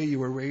third day you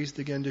were raised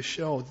again to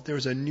show that there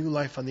was a new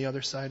life on the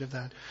other side of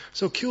that.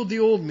 So kill the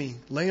old me,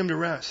 lay him to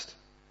rest.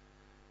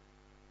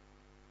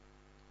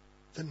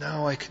 That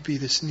now I could be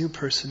this new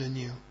person in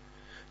you.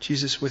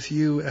 Jesus, with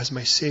you as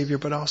my Savior,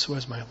 but also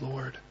as my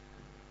Lord.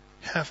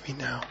 Have me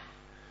now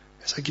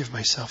as I give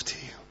myself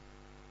to you.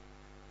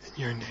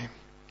 In your name.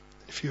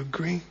 If you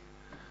agree,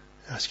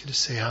 I ask you to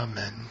say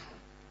amen.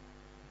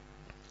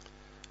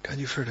 God,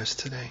 you've heard us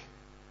today.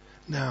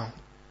 Now,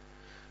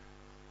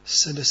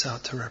 send us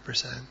out to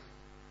represent.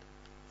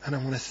 And I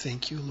want to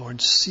thank you,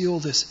 Lord. Seal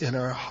this in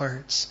our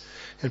hearts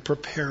and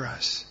prepare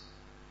us,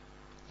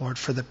 Lord,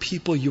 for the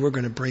people you are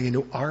going to bring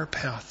into our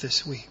path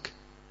this week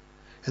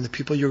and the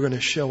people you're going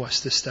to show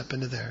us to step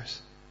into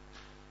theirs.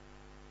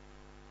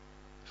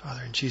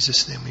 Father, in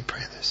Jesus' name we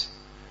pray this.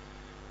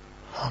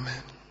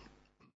 Amen.